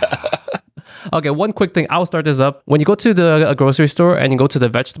hour. Okay, one quick thing. I'll start this up. When you go to the grocery store and you go to the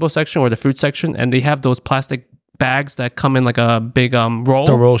vegetable section or the fruit section, and they have those plastic bags that come in like a big roll.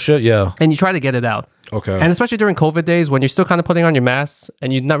 The roll shit, yeah. And you try to get it out. Okay. And especially during COVID days when you're still kind of putting on your mask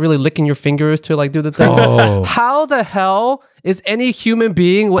and you're not really licking your fingers to like do the thing. Oh. How the hell is any human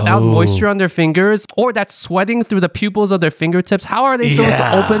being without moisture on their fingers, or that's sweating through the pupils of their fingertips, how are they supposed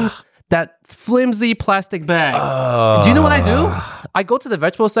to open that flimsy plastic bag? Do you know what I do? I go to the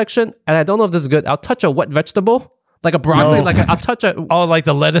vegetable section and I don't know if this is good. I'll touch a wet vegetable. Like a broccoli, I'll touch a... Oh, like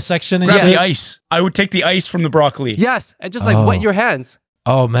the lettuce section? Grab the ice. I would take the ice from the broccoli. Yes, and just like wet your hands.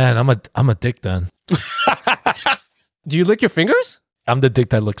 Oh, man, I'm a dick then. Do you lick your fingers? I'm the dick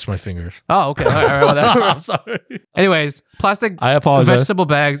that licks my fingers. Oh, okay. All right, whatever. I'm sorry. Anyways, plastic I apologize. vegetable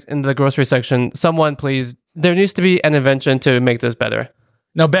bags in the grocery section. Someone, please. There needs to be an invention to make this better.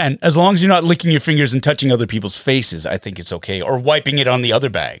 Now, Ben, as long as you're not licking your fingers and touching other people's faces, I think it's okay. Or wiping it on the other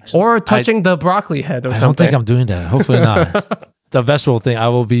bags. Or touching the broccoli head or I something. don't think I'm doing that. Hopefully not. The vegetable thing, I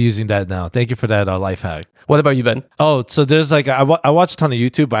will be using that now. Thank you for that life hack. What about you, Ben? Oh, so there's like, I watch a ton of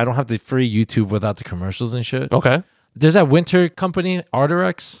YouTube, but I don't have the free YouTube without the commercials and shit. Okay. There's that winter company,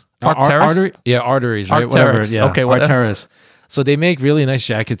 Arterex. Arc'teryx? Yeah, arteries, right? Arc'teryx. Whatever. Yeah, Okay, Arc'teryx. So they make really nice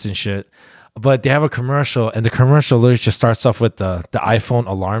jackets and shit. But they have a commercial, and the commercial literally just starts off with the iPhone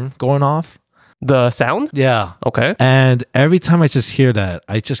alarm going off. The sound? Yeah. Okay. And every time I just hear that,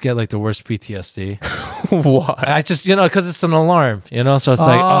 I just get like the worst PTSD. Why? I just, because it's an alarm, so it's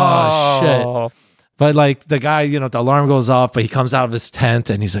like, oh shit. But like the guy, the alarm goes off, but he comes out of his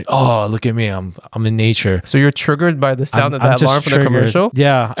tent and he's like, oh, look at me. I'm in nature. So you're triggered by the sound of I'm that just alarm for the triggered. commercial?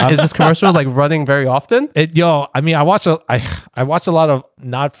 Yeah. Is this commercial like running very often? I watch a lot of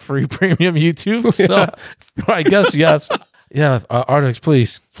not free premium YouTube. So I guess, yes. Yeah, Artex,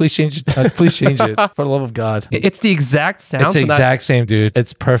 please change it. Please change it for the love of God. It's the exact sound. It's the exact same, dude.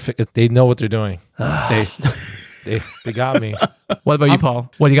 It's perfect. They know what they're doing. They got me. What about you,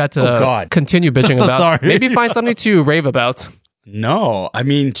 Paul? What do you got to continue bitching about? Sorry. Maybe find something to rave about. No, I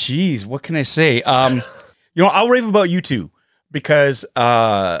mean, geez, what can I say? I'll rave about you two because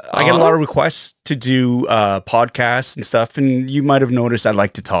I get a lot of requests to do podcasts and stuff, and you might have noticed I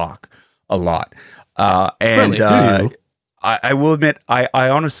like to talk a lot. And really? Do you? I will admit, I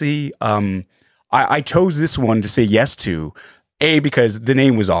honestly, I chose this one to say yes to. A, because the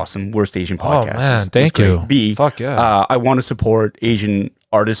name was awesome. Worst Asian Podcast. Oh, man. Thank you. B, fuck yeah. I want to support Asian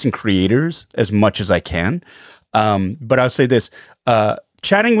artists and creators as much as I can. But I'll say this.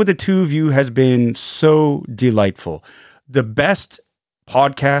 Chatting with the two of you has been so delightful. The best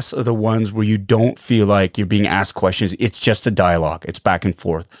podcasts are the ones where you don't feel like you're being asked questions. It's just a dialogue. It's back and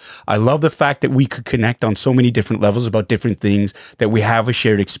forth. I love the fact that we could connect on so many different levels about different things, that we have a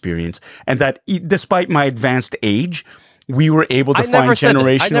shared experience, and that despite my advanced age, we were able to find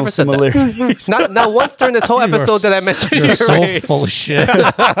generational similarities. Not once during this whole episode did I mention you're your so age. full of shit.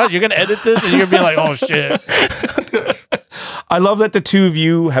 You're going to edit this and you're going to be like, oh shit. I love that the two of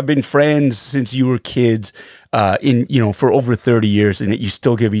you have been friends since you were kids, for over 30 years, and that you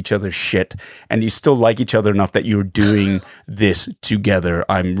still give each other shit and you still like each other enough that you're doing this together.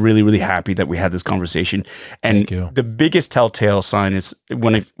 I'm really, really happy that we had this conversation. And the biggest telltale sign is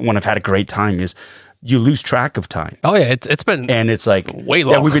when I've had a great time is you lose track of time. Oh yeah, it's been, and it's like way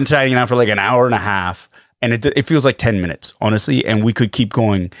long. Yeah, we've been chatting now for like an hour and a half, and it feels like 10 minutes, honestly, and we could keep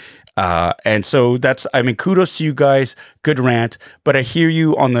going. And so kudos to you guys. Good rant. But I hear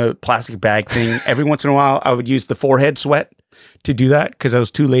you on the plastic bag thing. Every once in a while, I would use the forehead sweat to do that because I was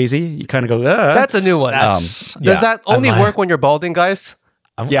too lazy. You kind of go, That's a new one. Does that only work when you're balding, guys?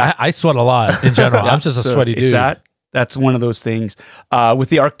 I sweat a lot in general. I'm just a sweaty dude. That's one of those things. With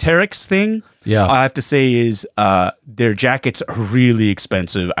the Arc'teryx thing, I have to say is their jackets are really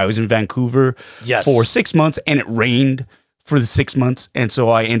expensive. I was in Vancouver for 6 months, and it rained for the 6 months, and so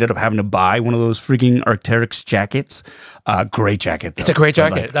I ended up having to buy one of those freaking Arc'teryx jackets. Great jacket, though. It's a great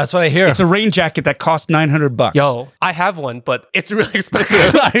jacket. That's what I hear. It's a rain jacket that costs $900. Yo, I have one, but it's really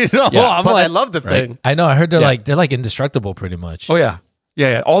expensive. I know. Yeah, I love the thing. I know. I heard they're like indestructible, pretty much. Oh yeah.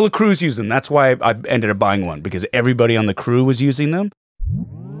 Yeah. All the crews use them. That's why I ended up buying one, because everybody on the crew was using them.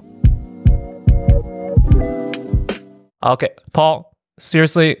 Okay, Paul.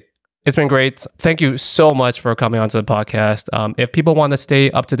 Seriously, It's been great. Thank you so much for coming onto the podcast. If people want to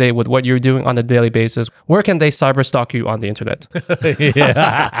stay up to date with what you're doing on a daily basis, where can they cyber stalk you on the internet?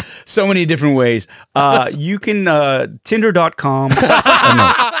 Yeah. So many different ways. You can tinder.com.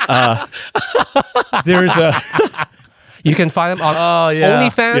 There's a You can find him on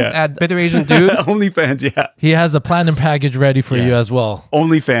OnlyFans at Bitter Asian Dude. OnlyFans, yeah. He has a platinum package ready for you as well.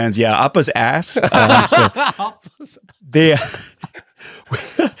 OnlyFans, yeah. Appa's ass. They...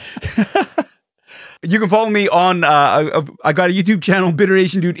 You can follow me on I got a YouTube channel, Bitter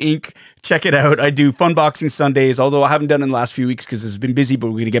Asian Dude Inc. Check it out. I do fun boxing Sundays, although I haven't done it in the last few weeks because it's been busy, but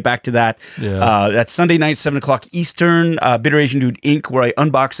we're gonna get back to that. That's Sunday night, 7:00 Eastern. Bitter Asian Dude Inc., where I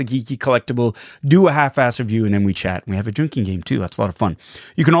unbox a geeky collectible, do a half-ass review, and then we chat. We have a drinking game too. That's a lot of fun.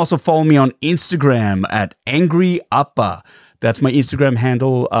 You can also follow me on Instagram at Angry Appa. That's my Instagram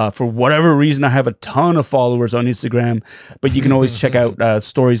handle. For whatever reason, I have a ton of followers on Instagram, but you can always check out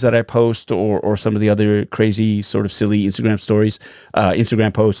stories that I post or some of the other crazy sort of silly Instagram stories,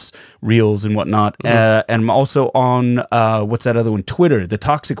 Instagram posts, reels and whatnot. And I'm also on, what's that other one? Twitter, the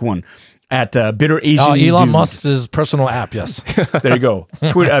toxic one. At Bitter Asian Dude. Elon Musk's personal app, yes. There you go.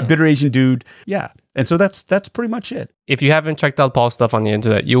 Twitter, Bitter Asian Dude. Yeah. And so that's pretty much it. If you haven't checked out Paul's stuff on the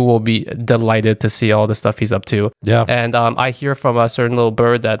internet, you will be delighted to see all the stuff he's up to. Yeah. And I hear from a certain little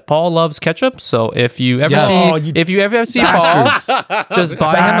bird that Paul loves ketchup. So if you ever see Paul, just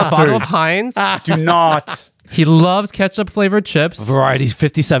buy him a bottle of Heinz. Do not. He loves ketchup flavored chips. Variety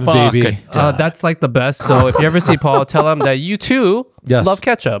 57, baby. That's like the best. So if you ever see Paul, tell him that you too love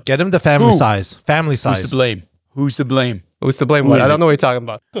ketchup. Get him the family size. Family size. Who's to blame? Who's to blame? Who's to blame? What? I don't know what you're talking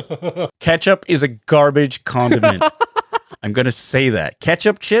about. Ketchup is a garbage condiment. I'm going to say that.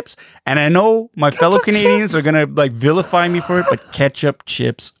 Ketchup chips, and I know my fellow Canadians are going to like vilify me for it, but ketchup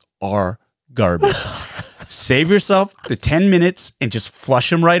chips are garbage. Save yourself the 10 minutes and just flush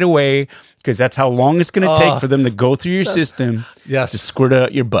them right away, because that's how long it's going to take for them to go through your system to squirt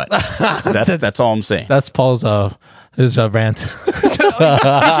out your butt. So that's all I'm saying. That's Paul's his rant. You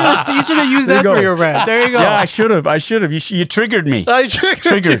should have used that for your rant. There you go. Yeah, I should have. You triggered me. I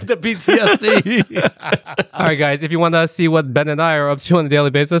triggered the PTSD. All right, guys. If you want to see what Ben and I are up to on a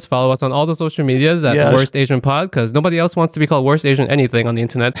daily basis, follow us on all the social medias at Worst Asian Pod, because nobody else wants to be called Worst Asian anything on the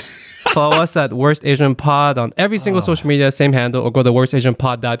internet. Follow us at Worst Asian Pod on every single social media, same handle, or go to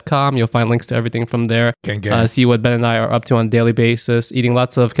worstasianpod.com. You'll find links to everything from there. See what Ben and I are up to on a daily basis, eating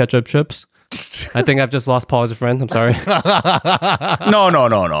lots of ketchup chips. I think I've just lost Paul as a friend. I'm sorry.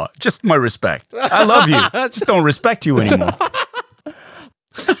 No. Just my respect. I love you. I just don't respect you anymore.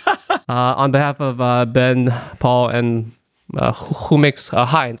 On behalf of Ben, Paul, and who makes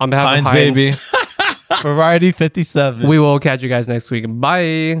Heinz, on behalf of Heinz, baby. Variety 57. We will catch you guys next week.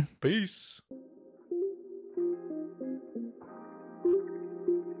 Bye. Peace.